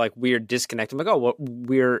kind of like weird disconnect. I'm like, oh, well,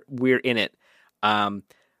 we're in it.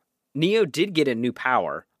 Neo did get a new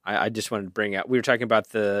power. I just wanted to bring up. We were talking about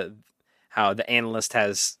how the analyst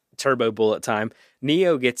has turbo bullet time.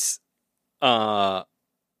 Neo gets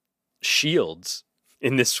shields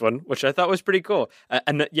in this one, which I thought was pretty cool.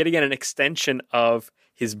 And yet again, an extension of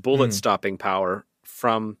his bullet stopping power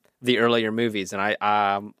from the earlier movies. And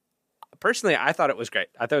I personally, I thought it was great.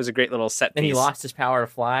 I thought it was a great little set piece. And he lost his power to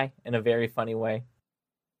fly in a very funny way.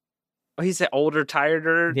 Oh, he's an older,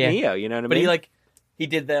 tireder Neo, you know what I mean? But he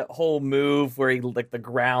did that whole move where he like the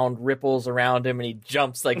ground ripples around him and he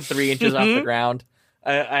jumps like 3 inches off the ground.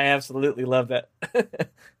 I absolutely love that.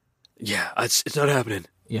 Yeah, it's not happening.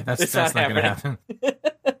 Yeah, that's not going to happen.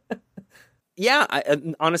 Yeah,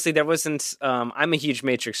 honestly, there wasn't. I'm a huge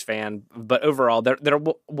Matrix fan, but overall, there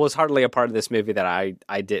was hardly a part of this movie that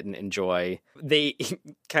I didn't enjoy. They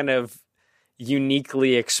kind of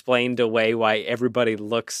uniquely explained away why everybody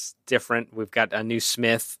looks different. We've got a new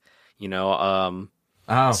Smith, some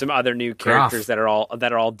other new characters that are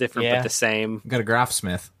all different but the same. Got a Graf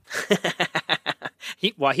Smith.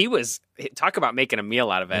 He was talk about making a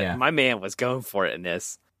meal out of it. Yeah. My man was going for it in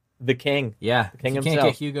this. The king. Yeah. The king if himself. You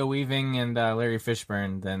can't get Hugo Weaving and Larry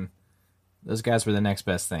Fishburne, then those guys were the next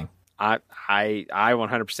best thing. I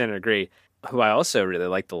 100% agree. Who I also really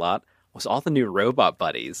liked a lot was all the new robot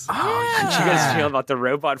buddies. Oh, yeah. Did you guys feel about the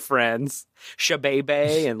robot friends?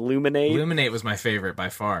 Shabebe and Luminate? Luminate was my favorite by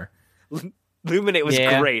far. Luminate was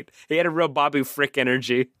great. He had a real Babu Frick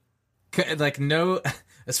energy. Like, no,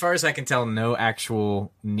 as far as I can tell, no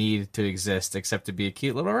actual need to exist except to be a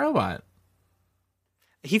cute little robot.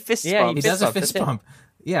 He fist bumps. He does a fist bump.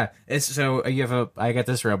 Yeah. I got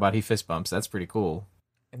this robot, he fist bumps. That's pretty cool.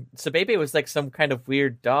 And Sabebe was like some kind of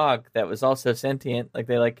weird dog that was also sentient. Like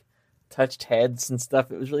they like touched heads and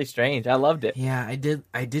stuff. It was really strange. I loved it. Yeah,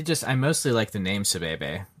 I mostly like the name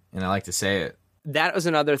Sabebe, and I like to say it. That was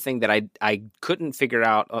another thing that I couldn't figure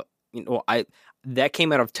out. That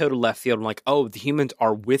came out of total left field. I'm like, oh, the humans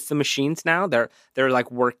are with the machines now. They're like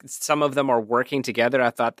some of them are working together.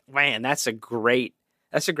 I thought, man, that's a great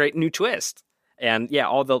new twist. And yeah,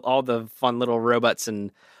 all the fun little robots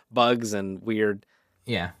and bugs and weird.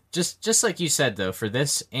 Yeah, just like you said though, for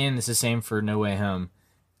this, and it's the same for No Way Home.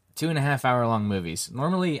 2.5 hour long movies.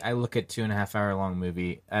 Normally, I look at 2.5 hour long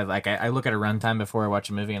movie. I look at a runtime before I watch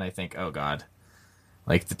a movie, and I think, oh god,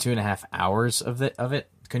 like the 2.5 hours of it.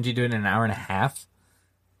 Couldn't you do it in an hour and a half?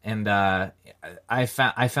 And I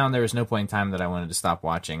found there was no point in time that I wanted to stop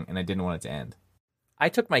watching, and I didn't want it to end. I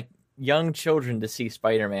took my young children to see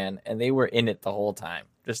Spider-Man, and they were in it the whole time.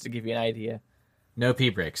 Just to give you an idea. No pee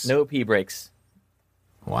breaks. No pee breaks.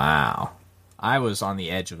 Wow, I was on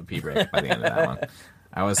the edge of a pee break by the end of that one.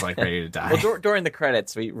 I was like ready to die. Well, during the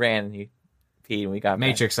credits, we ran and you peed, and we got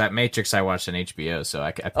Matrix. Matrix, I watched on HBO, so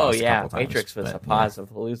I paused a couple times. Matrix was a pause of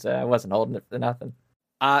Palooza. I wasn't holding it for nothing.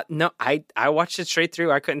 No, I watched it straight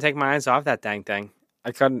through. I couldn't take my eyes off that dang thing.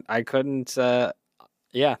 I couldn't.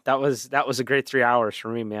 Yeah, that was a great 3 hours for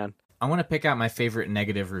me, man. I want to pick out my favorite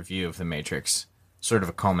negative review of The Matrix, sort of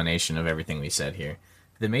a culmination of everything we said here.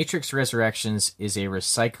 The Matrix Resurrections is a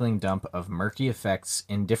recycling dump of murky effects,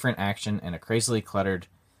 indifferent action, and a crazily cluttered,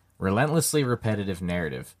 relentlessly repetitive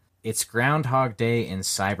narrative. It's Groundhog Day in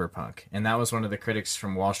cyberpunk, and that was one of the critics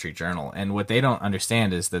from Wall Street Journal. And what they don't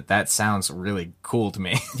understand is that sounds really cool to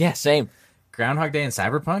me. Yeah, same. Groundhog Day in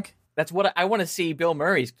cyberpunk? That's what I want to see. Bill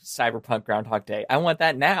Murray's cyberpunk Groundhog Day. I want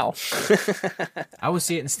that now. I would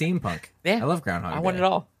see it in steampunk. Yeah, I love Groundhog Day. I want it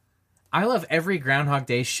all. I love every Groundhog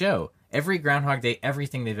Day show. Every Groundhog Day,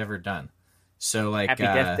 everything they've ever done. So like Happy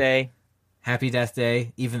Death Day. Happy Death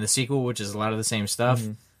Day, even the sequel, which is a lot of the same stuff.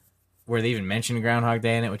 Mm-hmm. Where they even mention Groundhog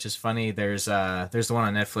Day in it, which is funny. There's the one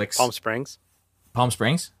on Netflix. Palm Springs? Palm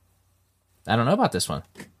Springs? I don't know about this one.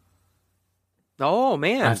 Oh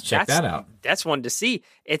man, I have to check that out. That's one to see.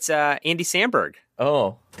 It's Andy Samberg.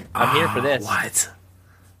 Oh, I'm here for this. What?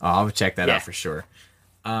 Oh, I'll check that Yeah. out for sure.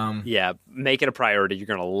 Yeah, make it a priority. You're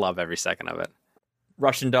gonna love every second of it.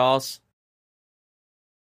 Russian Dolls.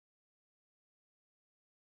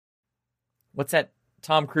 What's that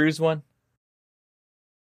Tom Cruise one?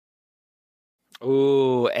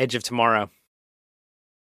 Ooh, Edge of Tomorrow.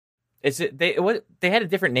 Is it they had a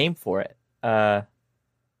different name for it?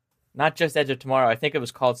 Not just Edge of Tomorrow. I think it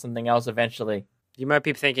was called something else eventually. You might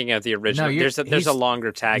be thinking of the original. No, there's a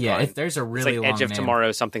longer tagline. Yeah, there's a really it's like long Edge of name.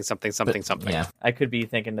 Tomorrow, something, something, something, But- something. Yeah, I could be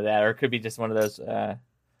thinking of that, or it could be just one of those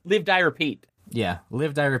Live Die Repeat. yeah.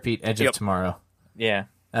 Live, Die, Repeat, Edge Yep. of Tomorrow. Yeah.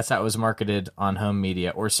 That's how it was marketed on home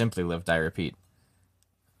media, or simply Live, Die, Repeat.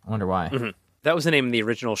 I wonder why. Mm-hmm. That was the name of the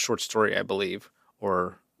original short story, I believe,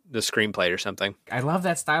 or the screenplay or something. I love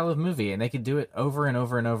that style of movie, and they could do it over and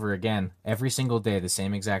over and over again, every single day, the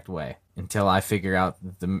same exact way, until I figure out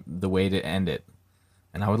the way to end it,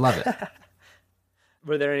 and I would love it.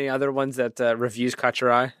 Were there any other ones that reviews caught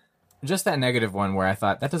your eye? Just that negative one where I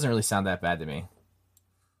thought that doesn't really sound that bad to me.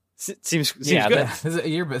 Seems Yeah, good.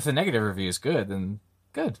 If the negative review is good, then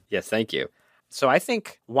good. Yes, thank you. So I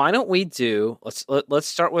think why don't we do let's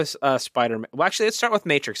start with Spider-Man. Well, actually, let's start with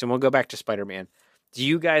Matrix, and we'll go back to Spider-Man. Do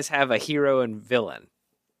you guys have a hero and villain?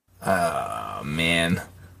 Oh man.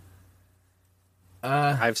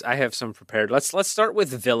 I have some prepared. Let's start with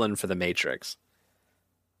villain for the Matrix.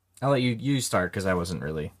 I'll let you start because I wasn't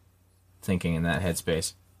really thinking in that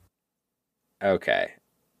headspace. Okay.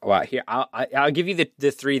 Well, here I'll give you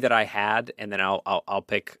the three that I had, and then I'll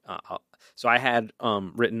pick. So I had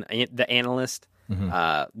written the Analyst,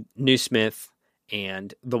 New Smith,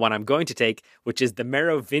 and the one I'm going to take, which is the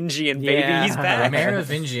Merovingian baby. Yeah. He's back.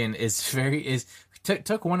 Merovingian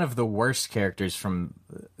took one of the worst characters from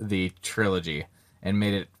the trilogy and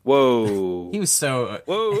made it. Whoa. He was so.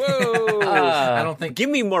 Whoa. I don't think. Give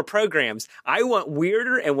me more programs. I want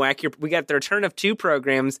weirder and wackier. We got the return of two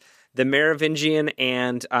programs, the Merovingian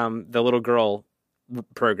and the little girl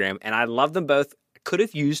program, and I love them both. Could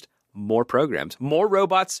have used more programs, more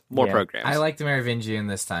robots, more Yeah. programs. I liked the Merovingian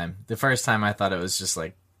this time. The first time I thought it was just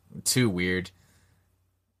like too weird.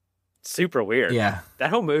 Super weird. Yeah,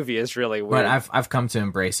 That whole movie is really weird. but I've come to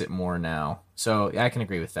embrace it more now, so I can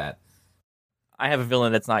agree with that. I have a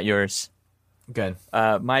villain that's not yours. Good.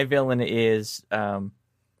 My villain is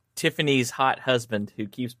Tiffany's hot husband who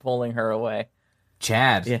keeps pulling her away.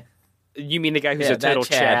 Chad. Yeah. You mean the guy who's Yeah, a total that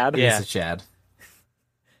Chad. Chad? Yeah. He's a Chad.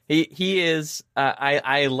 He is.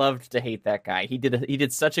 I loved to hate that guy. He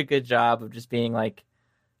did such a good job of just being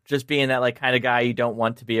that like kind of guy you don't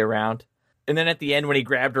want to be around. And then at the end when he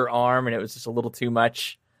grabbed her arm and it was just a little too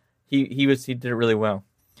much, he did it really well.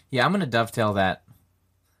 Yeah, I'm gonna dovetail that,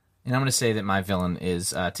 and I'm gonna say that my villain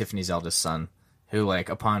is Tiffany's eldest son, who like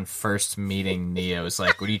upon first meeting Neo is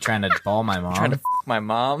like, "What are you trying to ball my mom?" Trying to f- my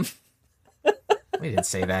mom. He didn't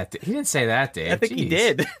say that. He didn't say that, Dave. I think he Jeez.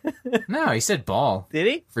 did. No, he said ball. Did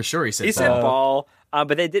he? For sure, he said He ball. said ball,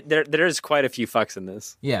 but they did. There's quite a few fucks in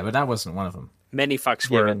this. Yeah, but that wasn't one of them. Many fucks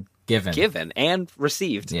were Given. Given. and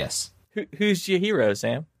received. Yes. Who's your hero,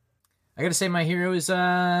 Sam? I gotta say, my hero is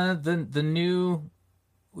the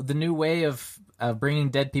new way of bringing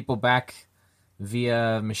dead people back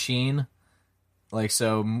via machine. Like,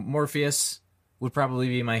 so Morpheus would probably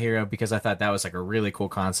be my hero because I thought that was like a really cool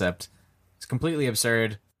concept. It's completely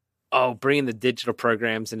absurd. Oh, bringing the digital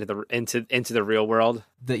programs into the real world.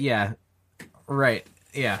 Yeah, right.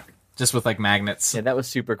 Yeah, just with like magnets. Yeah, that was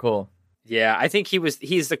super cool. Yeah, I think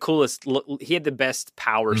he's the coolest. He had the best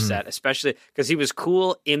power set, especially because he was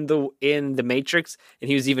cool in the Matrix, and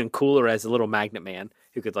he was even cooler as a little magnet man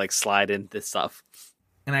who could like slide into stuff.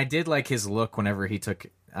 And I did like his look whenever he took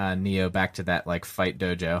Neo back to that like fight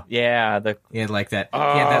dojo. Yeah, He had like that. He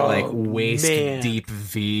had that like Oh, waist man. deep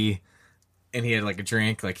V, and he had like a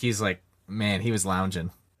drink. Like he's like, man, he was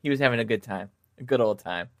lounging. he was having a good time, a good old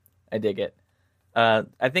time. I dig it.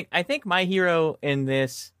 I think my hero in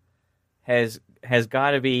this has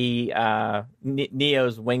got to be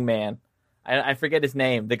Neo's wingman. I forget his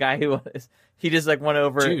name. The guy who he just like went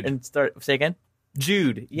over Jude. and say again.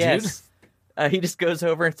 Jude. Yes. He just goes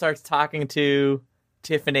over and starts talking to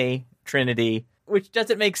Tiffany Trinity, which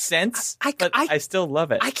doesn't make sense, but I still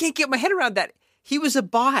love it. I can't get my head around that. He was a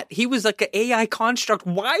bot. He was like an AI construct.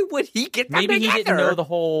 Why would he get that Maybe together? he didn't know the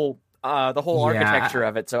whole architecture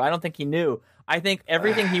of it, so I don't think he knew. I think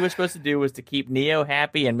everything he was supposed to do was to keep Neo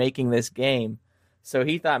happy and making this game. So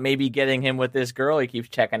he thought maybe getting him with this girl he keeps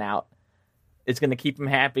checking out is going to keep him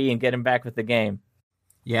happy and get him back with the game.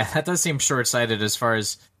 Yeah, that does seem short-sighted as far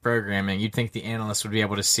as programming. You'd think the analyst would be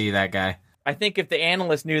able to see that guy. I think if the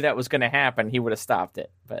analyst knew that was going to happen, he would have stopped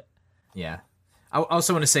it. But Yeah. I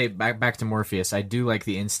also want to say back to Morpheus. I do like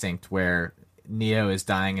the instinct where Neo is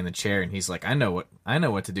dying in the chair and he's like, I know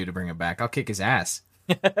what to do to bring him back. I'll kick his ass.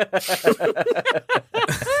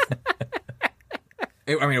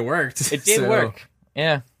 It worked. it did work.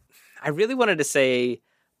 Yeah. I really wanted to say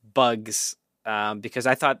Bugs because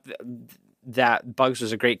I thought that Bugs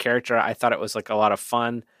was a great character. I thought it was like a lot of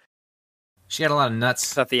fun. She had a lot of I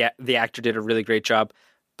nuts. thought the actor did a really great job.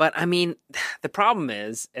 But I mean, the problem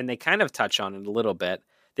is, and they kind of touch on it a little bit,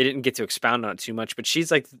 they didn't get to expound on it too much, but she's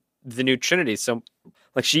like the new Trinity. So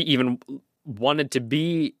like she even wanted to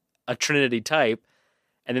be a Trinity type,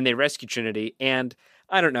 and then they rescue Trinity. And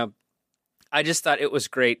I don't know. I just thought it was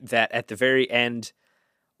great that at the very end,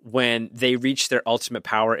 when they reached their ultimate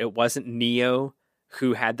power, it wasn't Neo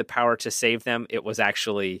who had the power to save them. It was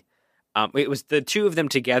actually, it was the two of them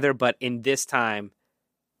together. But in this time,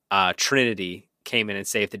 Trinity came in and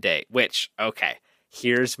saved the day. Which, okay,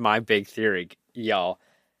 here's my big theory, y'all.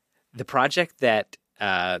 The project that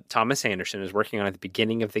Thomas Anderson is working on at the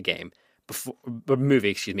beginning of the game,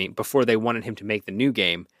 before they wanted him to make the new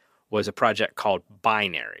game, was a project called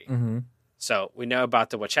Binary. Mm-hmm. So we know about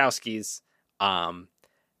the Wachowskis,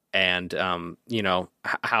 and you know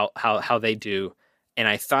how they do. And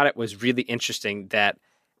I thought it was really interesting that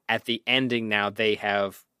at the ending now they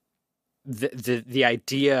have the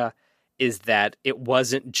idea is that it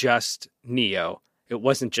wasn't just Neo, it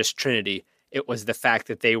wasn't just Trinity, it was the fact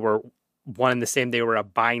that they were one and the same. They were a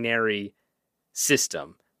binary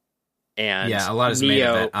system, and Yeah, a lot is made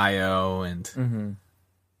of that IO and Mm-hmm.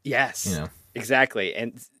 yes, you know. exactly.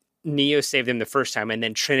 And Neo saved them the first time, and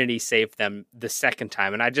then Trinity saved them the second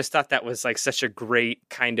time. And I just thought that was like such a great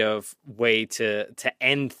kind of way to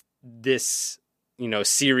end this, you know,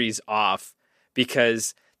 series off,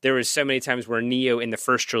 because there was so many times where Neo in the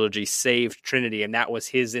first trilogy saved Trinity, and that was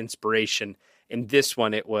his inspiration. In this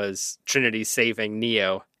one, it was Trinity saving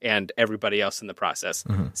Neo and everybody else in the process.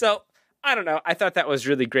 Mm-hmm. So I don't know. I thought that was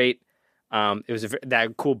really great. It was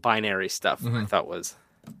that cool binary stuff. Mm-hmm. I thought was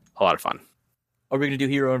a lot of fun. Are we going to do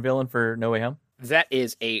hero and villain for No Way Home? That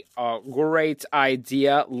is a great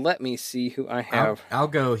idea. Let me see who I have. I'll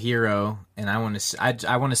go hero, and I want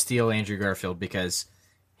to steal Andrew Garfield because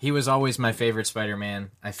he was always my favorite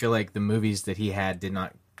Spider-Man. I feel like the movies that he had did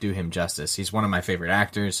not do him justice. He's one of my favorite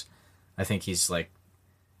actors. I think he's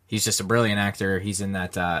just a brilliant actor. He's in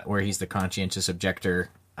that where he's the conscientious objector.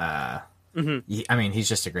 He's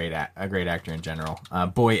just a great actor in general.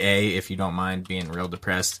 Boy A, if you don't mind being real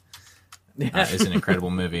depressed, is an incredible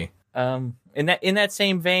movie. In that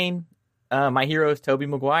same vein, my hero is Tobey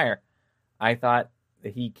Maguire. I thought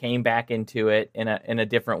that he came back into it in a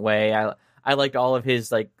different way. I liked all of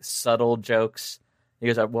his like subtle jokes. He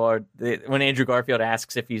goes, well, when Andrew Garfield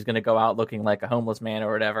asks if he's going to go out looking like a homeless man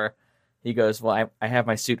or whatever, he goes, well, I have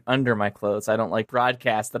my suit under my clothes. I don't like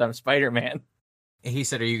broadcast that I'm Spider-Man. He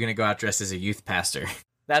said, are you going to go out dressed as a youth pastor?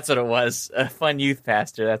 That's what it was. A fun youth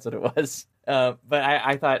pastor. That's what it was. But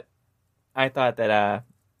I thought that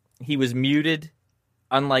he was muted,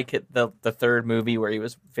 unlike the third movie where he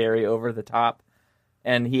was very over the top,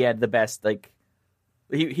 and he had the best like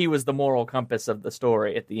he was the moral compass of the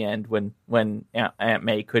story at the end when Aunt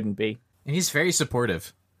May couldn't be. And he's very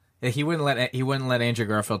supportive. He wouldn't let Andrew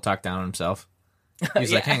Garfield talk down on himself. He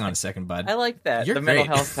was like, hang on a second, bud. I like that. You're the mental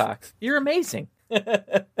great. health talk. You're amazing.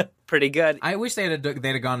 Pretty good. I wish they'd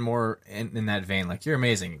have gone more in that vein. Like, you're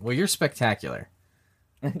amazing. Well, you're spectacular.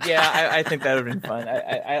 Yeah, I think that would have been fun.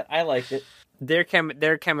 I liked it. Their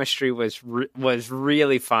chemistry was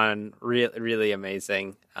really fun, really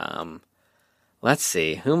amazing. Let's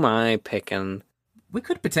see, who am I picking? We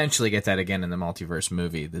could potentially get that again in the multiverse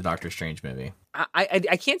movie, the Doctor Strange movie.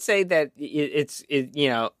 I can't say that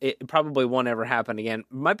it probably won't ever happen again. It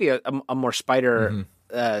might be a more spider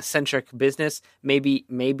centric business. Maybe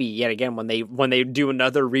yet again when they do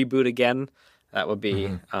another reboot again, that would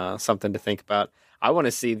be something to think about. I want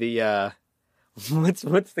to see the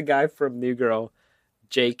what's the guy from New Girl,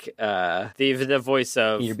 Jake, the voice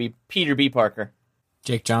of Peter B. Parker.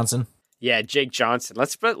 Jake Johnson. Yeah, Jake Johnson.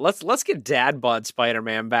 Let's get Dad Bod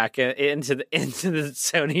Spider-Man back into the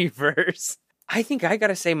Sony verse. I think I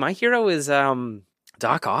gotta say my hero is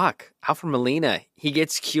Doc Ock, Alfred Molina. He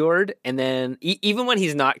gets cured, and then even when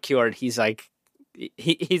he's not cured, he's like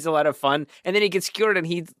he's a lot of fun. And then he gets cured, and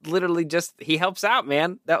he literally he helps out.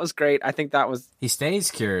 Man, that was great. I think that was He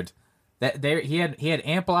stays cured. That there he had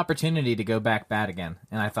ample opportunity to go back bad again,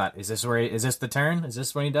 and I thought, is this the turn? Is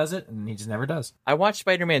this when he does it? And he just never does. I watched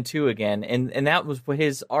Spider-Man 2 again, and that was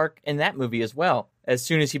his arc in that movie as well. As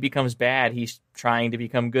soon as he becomes bad, he's trying to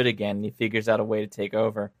become good again, and he figures out a way to take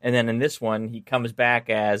over. And then in this one, he comes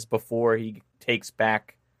back as before he takes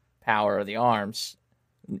back power of the arms,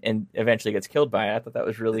 and eventually gets killed by it. I thought that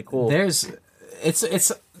was really cool. There's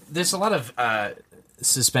a lot of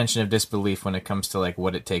suspension of disbelief when it comes to like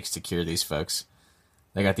what it takes to cure these folks.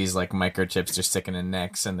 They got these like microchips they're sticking in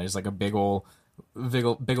necks, and there's like a big old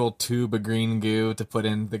tube of green goo to put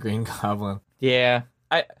in the Green Goblin. Yeah,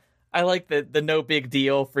 I like the no big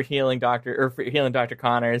deal for healing Dr.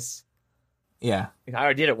 Connors. Yeah, I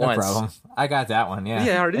already did it no once. problem. I got that one. Yeah,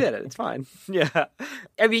 Yeah, I already did it. It's fine. Yeah.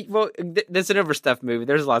 I mean, well, there's an overstuffed movie.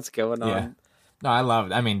 There's lots going on. Yeah. No, I love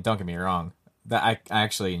it. I mean, don't get me wrong. That I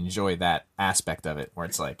actually enjoy that aspect of it, where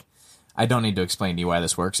it's like, I don't need to explain to you why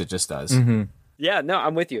this works. It just does. Mm-hmm. Yeah, no,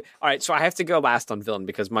 I'm with you. All right, so I have to go last on villain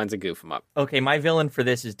because mine's a goof 'em up. Okay, my villain for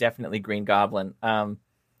this is definitely Green Goblin.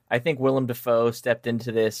 I think Willem Dafoe stepped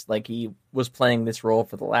into this like he was playing this role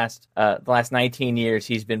for the last 19 years.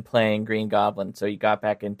 He's been playing Green Goblin, so he got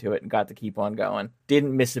back into it and got to keep on going.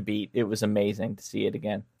 Didn't miss a beat. It was amazing to see it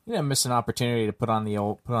again. You know, miss an opportunity to put on the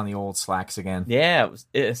old slacks again. Yeah, it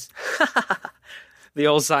was The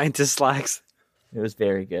old scientist slacks.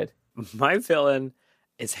 very good. My villain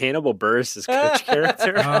is Hannibal Buress' coach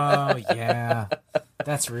character. Oh yeah,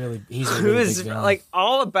 he's a really Who big is villain. like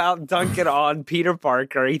all about dunking on Peter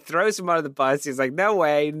Parker. He throws him under the bus. He's like, no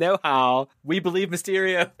way, no how. We believe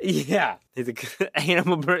Mysterio. Yeah, he's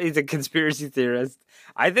he's a conspiracy theorist.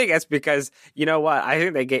 I think that's because you know what?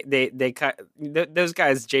 I think they cut those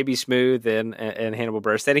guys, JB Smoove and Hannibal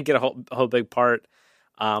Buress. They didn't get a whole big part,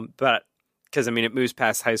 but because I mean it moves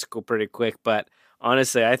past high school pretty quick. But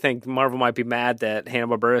honestly, I think Marvel might be mad that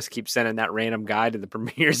Hannibal Buress keeps sending that random guy to the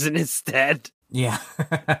premieres instead. Yeah.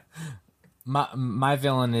 my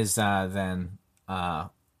villain is then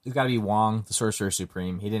it's got to be Wong, the Sorcerer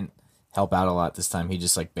Supreme. He didn't help out a lot this time. He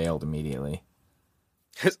just like bailed immediately.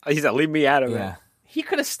 He's like, leave me out of Yeah. it. He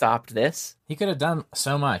could have stopped this. He could have done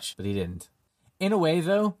so much, but he didn't. In a way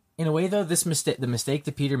though, the mistake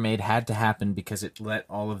that Peter made had to happen because it let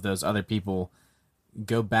all of those other people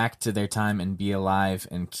go back to their time and be alive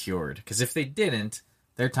and cured. Because if they didn't,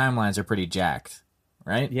 their timelines are pretty jacked,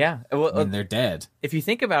 right? Yeah. Well, I mean, they're dead. if you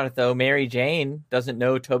think about it, though, Mary Jane doesn't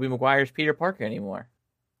know Tobey Maguire's Peter Parker anymore.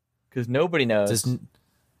 Because nobody knows.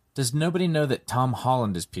 Does nobody know that Tom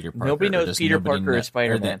Holland is Peter Parker? Nobody knows Or does Peter nobody Parker is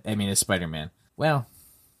Spider-Man. Is Spider-Man. Well,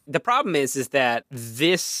 The problem is that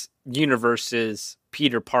this universe's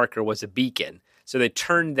Peter Parker was a beacon. So they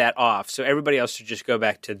turned that off. So everybody else should just go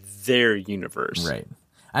back to their universe. right.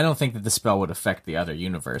 I don't think that the spell would affect the other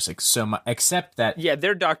universe so much, except that Yeah,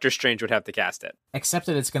 their Doctor Strange would have to cast it. it's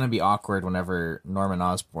going to be awkward whenever Norman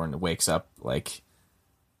Osborn wakes up, like,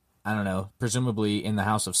 I don't know, presumably in the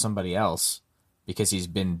house of somebody else because he's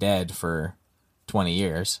been dead for 20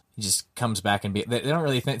 years. He just comes back and they don't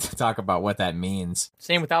really talk about what that means.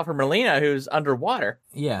 Same with Alfred Molina, who's underwater.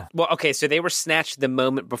 Yeah. Well, okay, so they were snatched the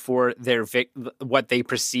moment before their what they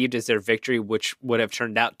perceived as their victory, which would have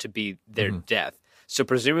turned out to be their death. So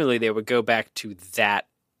presumably they would go back to that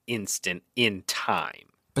instant in time.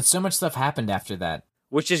 But so much stuff happened after that.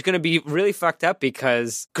 Which is going to be really fucked up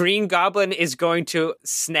because Green Goblin is going to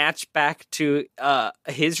snatch back to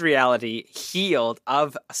his reality, healed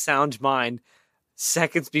of a sound mind,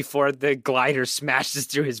 seconds before the glider smashes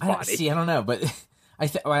through his body. I don't know, but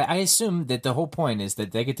I assume that the whole point is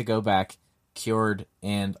that they get to go back cured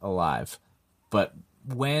and alive. But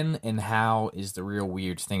when and how is the real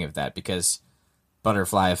weird thing of that, because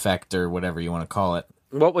butterfly effect or whatever you want to call it.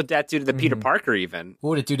 What would that do to the Peter Parker even?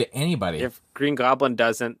 What would it do to anybody? If Green Goblin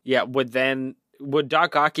doesn't, would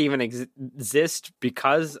Doc Ock even exist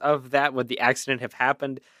because of that? Would the accident have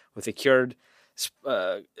happened with a cured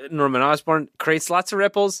Norman Osborn? Creates lots of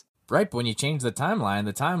ripples. Right, but when you change the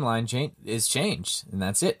timeline is changed, and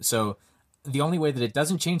that's it. So the only way that it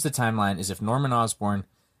doesn't change the timeline is if Norman Osborn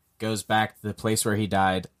goes back to the place where he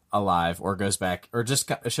died alive, or goes back, or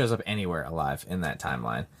just shows up anywhere alive in that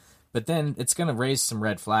timeline. But then it's going to raise some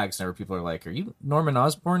red flags whenever people are like, are you Norman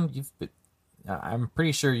Osborn? I'm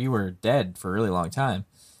pretty sure you were dead for a really long time.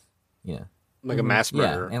 Yeah. Like a mass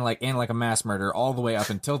murderer. Yeah, and like a mass murderer all the way up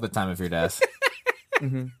until the time of your death.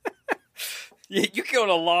 You killed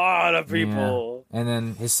a lot of people. Yeah. And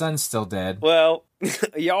then his son's still dead. Well,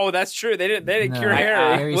 that's true. They didn't No, cure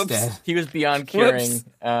Harry. Harry's Whoops. dead. He was beyond curing.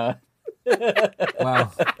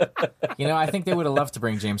 Well, I think they would have loved to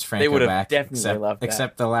bring James Franco They would have back. definitely loved that.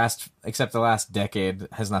 Except the last decade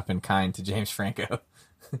has not been kind to James Franco.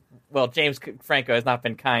 well, James Franco has not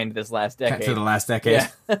been kind this last decade. To the last decade.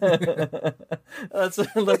 Yeah.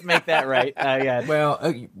 let's make that right. Yeah.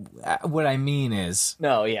 Well, what I mean is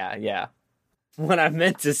No. Yeah. What I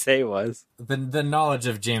meant to say was, the knowledge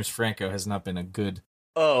of James Franco has not been a good.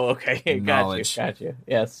 Oh, okay. Knowledge. Got you.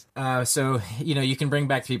 Yes. So you can bring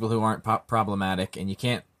back people who aren't problematic, and you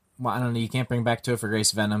can't. Well, I don't know. You can't bring back Topher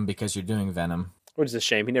Grace Venom because you're doing Venom. which is a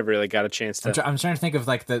shame. He never really got a chance to. I'm trying to think of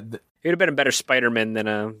like the He would have been a better Spider-Man than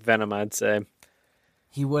a Venom, I'd say.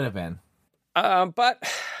 he would have been. But,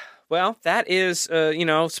 well, that is,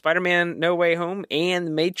 Spider-Man No Way Home and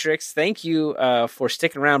The Matrix. Thank you for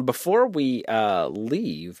sticking around. Before we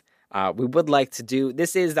leave, we would like to do,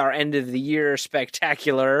 this is our end of the year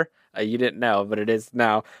spectacular. You didn't know, but it is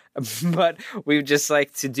now. But we would just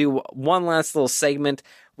like to do one last little segment.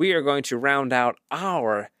 We are going to round out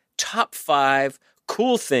our top 5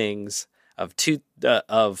 cool things of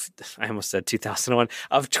I almost said 2001,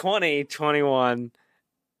 of 2021.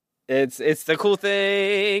 It's the cool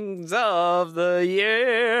things of the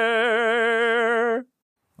year.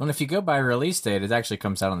 Well, if you go by release date, it actually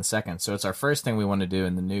comes out on the 2nd. So it's our first thing we want to do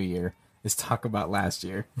in the new year is talk about last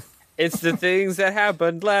year. It's the things that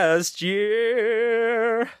happened last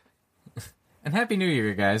year. And Happy New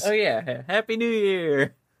Year, guys. Oh yeah, Happy New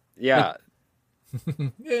Year. Yeah.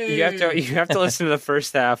 You have to listen to the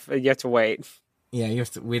first half. You have to wait. Yeah, you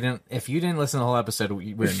have to. We didn't. If you didn't listen to the whole episode,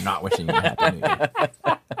 we're not wishing you a Happy New Year.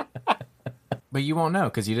 But you won't know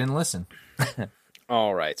because you didn't listen.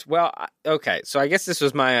 All right. Well, okay. So I guess this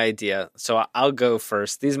was my idea. So I'll go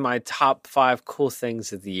first. These are my top 5 cool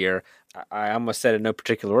things of the year. I almost said in no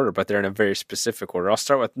particular order, but they're in a very specific order. I'll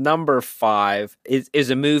start with number 5. It is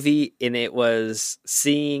a movie, and it was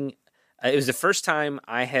seeing. It was the first time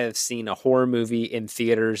I have seen a horror movie in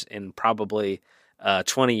theaters in probably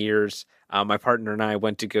 20 years. My partner and I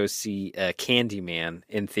went to go see Candyman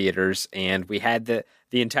in theaters, and we had the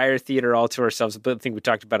entire theater all to ourselves. I think we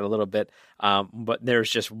talked about it a little bit, but there's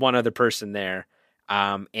just one other person there.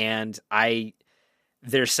 And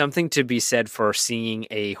there's something to be said for seeing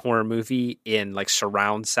a horror movie in like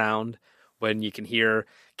surround sound when you can hear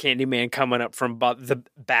Candyman coming up from the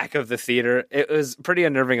back of the theater. It was pretty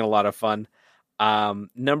unnerving and a lot of fun.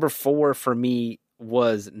 Number 4 for me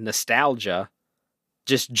was nostalgia.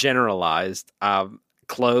 Just generalized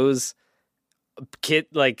clothes.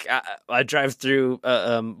 I drive through.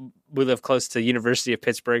 We live close to University of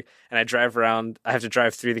Pittsburgh, and I drive around. I have to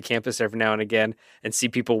drive through the campus every now and again and see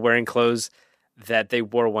people wearing clothes that they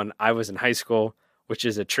wore when I was in high school, which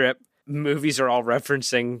is a trip. Movies are all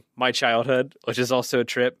referencing my childhood, which is also a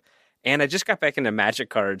trip. And I just got back into Magic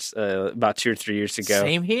cards about 2 or 3 years ago.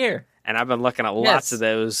 Same here. And I've been looking at lots of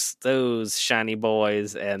those shiny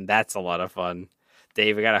boys, and that's a lot of fun.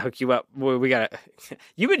 Dave, we gotta hook you up.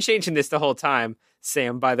 You've been changing this the whole time,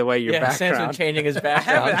 Sam. By the way, your background. Sam's been changing his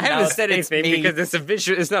background. I haven't said anything me. because it's a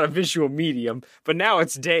visual. It's not a visual medium. But now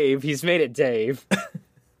it's Dave. He's made it Dave.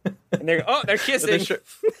 And they're kissing.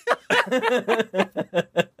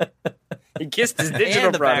 He kissed his digital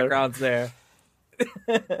and the brother. Background's there.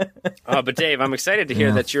 But Dave, I'm excited to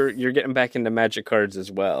hear that you're getting back into Magic cards as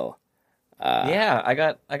well. Yeah, I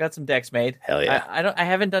got some decks made. Hell yeah. I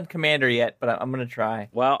haven't done Commander yet, but I'm gonna try.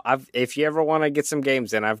 Well, if you ever want to get some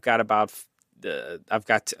games in, I've got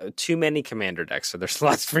too many Commander decks, so there's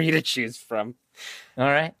lots for you to choose from. All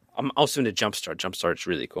right, I'm also into Jumpstart. Jumpstart's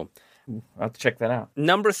really cool. I'll have to check that out.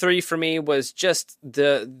 Number 3 for me was just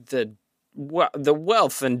the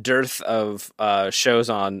wealth and dearth of shows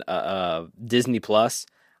on Disney Plus,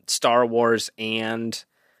 Star Wars and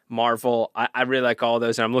Marvel. I really like all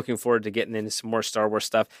those, and I'm looking forward to getting into some more Star Wars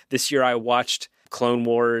stuff. This year I watched Clone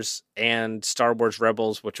Wars and Star Wars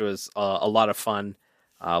Rebels, which was a lot of fun,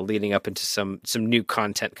 leading up into some new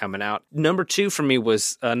content coming out. Number 2 for me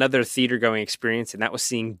was another theater-going experience, and that was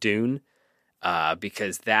seeing Dune,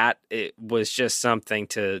 because it was just something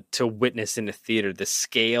to witness in the theater. The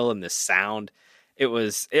scale and the sound, it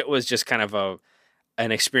was just kind of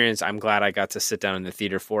an experience I'm glad I got to sit down in the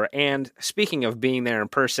theater for. And speaking of being there in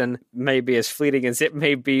person, maybe as fleeting as it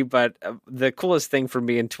may be, but the coolest thing for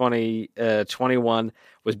me in 2021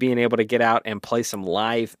 was being able to get out and play some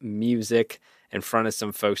live music in front of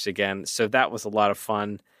some folks again. So that was a lot of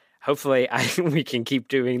fun. Hopefully we can keep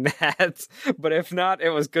doing that. But if not, it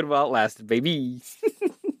was good while it lasted, baby.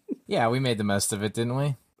 Yeah, we made the most of it, didn't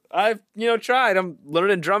we? I've tried. I'm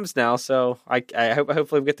learning drums now, so I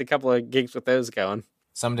hopefully we get a couple of gigs with those going.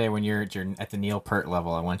 Someday when you're at the Neil Peart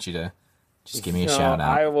level, I want you to just give me a shout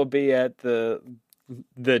out. I will be at the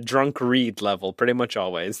drunk read level pretty much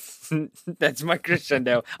always. That's my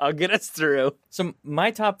crescendo. I'll get us through. So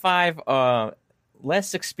my top 5,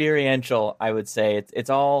 less experiential, I would say. It's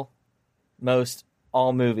all most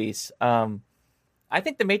all movies. I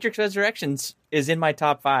think The Matrix Resurrections is in my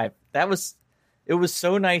top 5. It was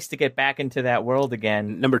so nice to get back into that world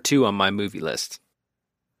again. Number 2 on my movie list.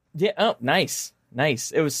 Yeah. Oh, nice.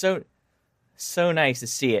 It was so nice to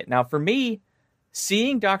see it. Now, for me,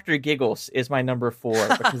 seeing Dr. Giggles is my number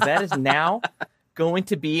 4 because that is now going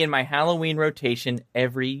to be in my Halloween rotation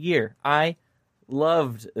every year. I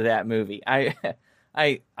loved that movie. I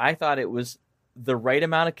thought it was the right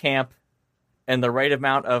amount of camp and the right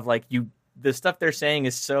amount of the stuff they're saying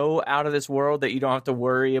is so out of this world that you don't have to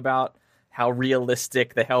worry about how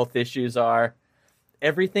realistic the health issues are.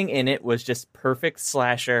 Everything in it was just perfect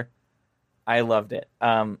slasher. I loved it.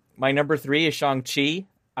 My number 3 is Shang-Chi.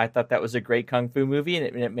 I thought that was a great Kung Fu movie, and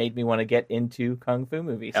it made me want to get into Kung Fu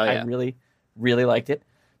movies. Hell yeah. I really, really liked it.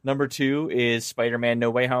 Number 2 is Spider-Man No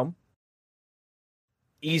Way Home.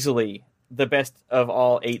 Easily the best of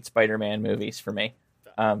all 8 Spider-Man movies for me.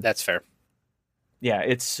 That's fair. Yeah,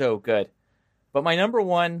 it's so good. But my number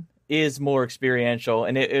 1 is more experiential,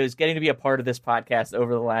 and it was getting to be a part of this podcast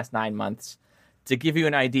over the last 9 months. To give you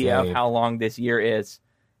an idea of how long this year is,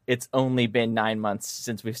 it's only been 9 months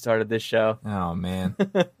since we started this show. Oh, man.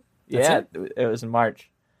 Yeah, it was in March.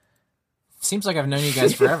 Seems like I've known you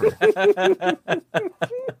guys forever.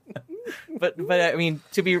 But I mean,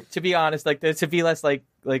 to be honest, to be less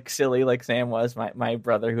like silly like Sam was, my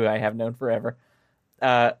brother who I have known forever.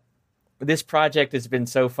 This project has been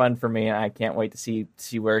so fun for me, and I can't wait to see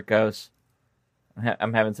where it goes.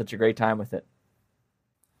 I'm having such a great time with it.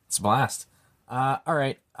 It's a blast. All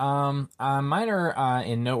right. Mine are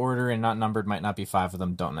in no order and not numbered. Might not be 5 of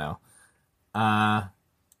them. Don't know.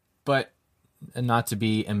 But not to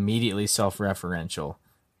be immediately self-referential,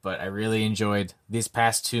 but I really enjoyed these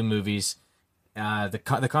past 2 movies.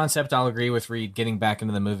 The concept I'll agree with Reed, getting back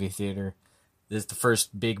into the movie theater. This is the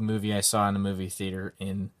first big movie I saw in a movie theater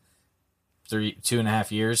in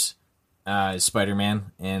 2.5 years.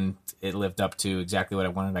 Spider-Man, and it lived up to exactly what I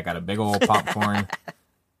wanted. I got a big old popcorn,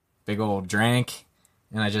 big old drink,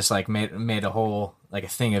 and I just made a whole a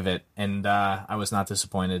thing of it, and I was not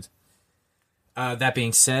disappointed. That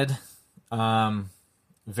being said,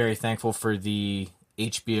 very thankful for the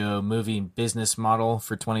HBO movie business model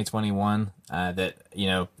for 2021. That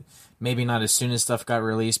maybe not as soon as stuff got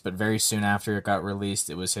released, but very soon after it got released,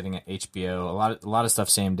 it was hitting at HBO. A lot of stuff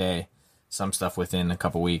same day, some stuff within a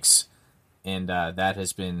couple weeks, and that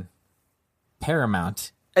has been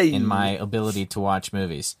paramount in my ability to watch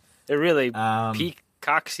movies. It really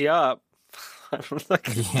peacocks you up.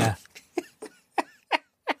 Yeah.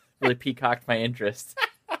 Really peacocked my interest.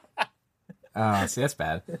 Oh, see, that's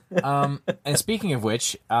bad. And speaking of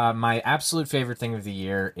which, my absolute favorite thing of the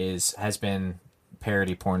year has been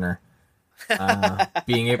parody porner.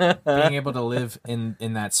 Being able to live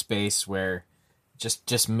in that space where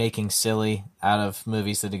just making silly out of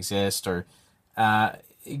movies that exist, or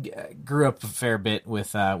grew up a fair bit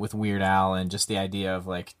with Weird Al, and just the idea of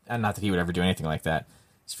not that he would ever do anything like that.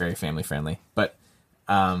 It's very family friendly, but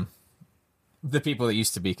the people that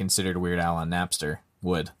used to be considered Weird Al on Napster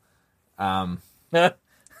would. That's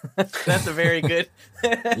a very good.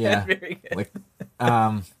 Yeah, very good.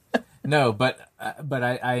 No, but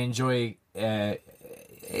I enjoy. To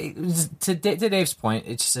Dave's point,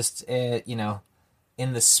 it's just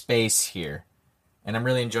in the space here, and I'm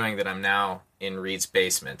really enjoying that I'm now in Reed's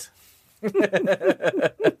basement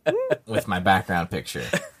with my background picture.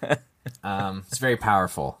 It's very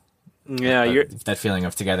powerful. Yeah, that feeling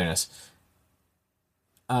of togetherness.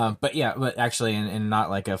 But actually, in not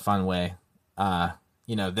like a fun way.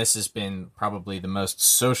 This has been probably the most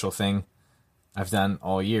social thing I've done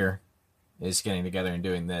all year, is getting together and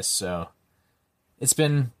doing this. So it's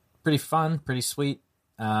been pretty fun, pretty sweet.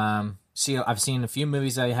 I've seen a few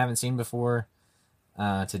movies I haven't seen before.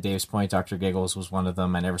 To Dave's point, Dr. Giggles was one of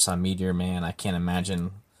them. I never saw Meteor Man. I can't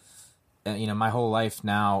imagine. My whole life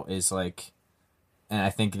now is and I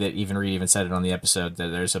think that even Reed even said it on the episode, that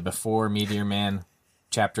there's a before Meteor Man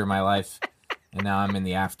chapter of my life, and now I'm in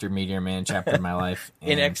the after Meteor Man chapter of my life.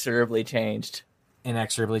 Inexorably changed.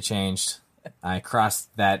 I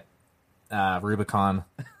crossed that Rubicon.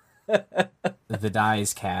 The die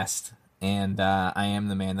is cast, and I am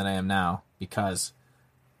the man that I am now because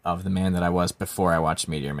of the man that I was before I watched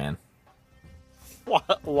Meteor Man.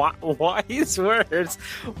 Wise words.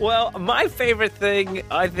 Well, my favorite thing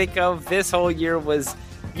I think of this whole year was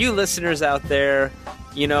you listeners out there,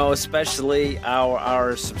 especially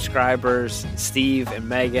our subscribers, Steve and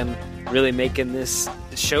Megan. really making this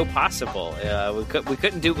show possible. We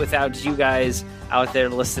couldn't do it without you guys out there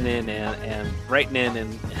listening and writing in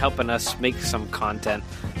and helping us make some content.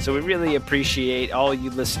 So we really appreciate all you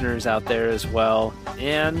listeners out there as well.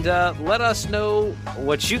 And let us know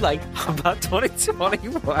what you like about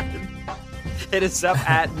 2021. Hit us up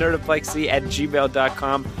at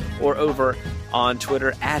nerdoplexy@gmail.com or over on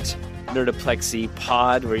Twitter at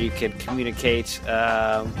nerdoplexypod, where you can communicate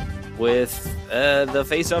with the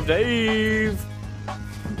Face of Dave.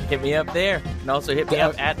 Hit me up there. And also hit me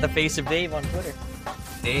up at the Face of Dave on Twitter.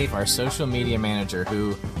 Dave, our social media manager,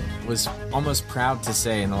 who was almost proud to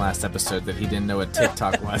say in the last episode that he didn't know what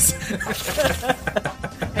TikTok was.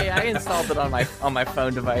 Hey, I installed it on my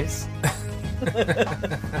phone device.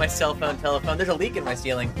 My cell phone telephone. There's a leak in my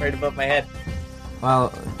ceiling right above my head.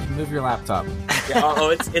 Well, move your laptop.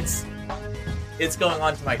 Yeah, it's going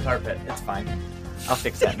onto my carpet. It's fine. I'll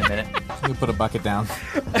fix that in a minute. Can you put a bucket down?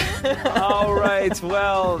 All right.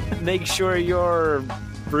 Well, make sure your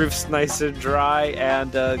roof's nice and dry,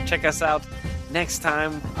 and check us out next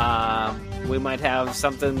time. We might have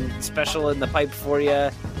something special in the pipe for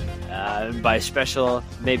you. By special,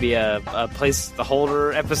 maybe a place the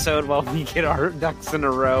holder episode while we get our ducks in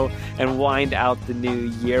a row and wind out the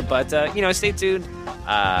new year. But stay tuned.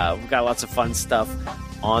 We've got lots of fun stuff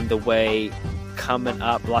on the way coming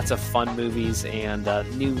up. Lots of fun movies and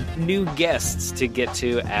new guests to get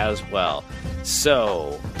to as well.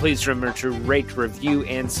 So please remember to rate, review,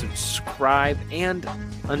 and subscribe. And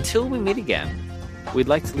until we meet again, we'd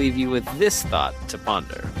like to leave you with this thought to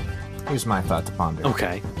ponder. Here's my thought to ponder.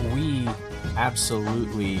 Okay. We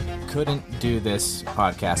absolutely couldn't do this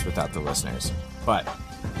podcast without the listeners. But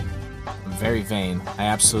I'm very vain. I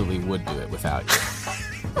absolutely would do it without you.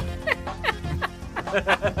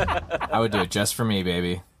 I would do it just for me,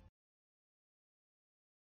 baby.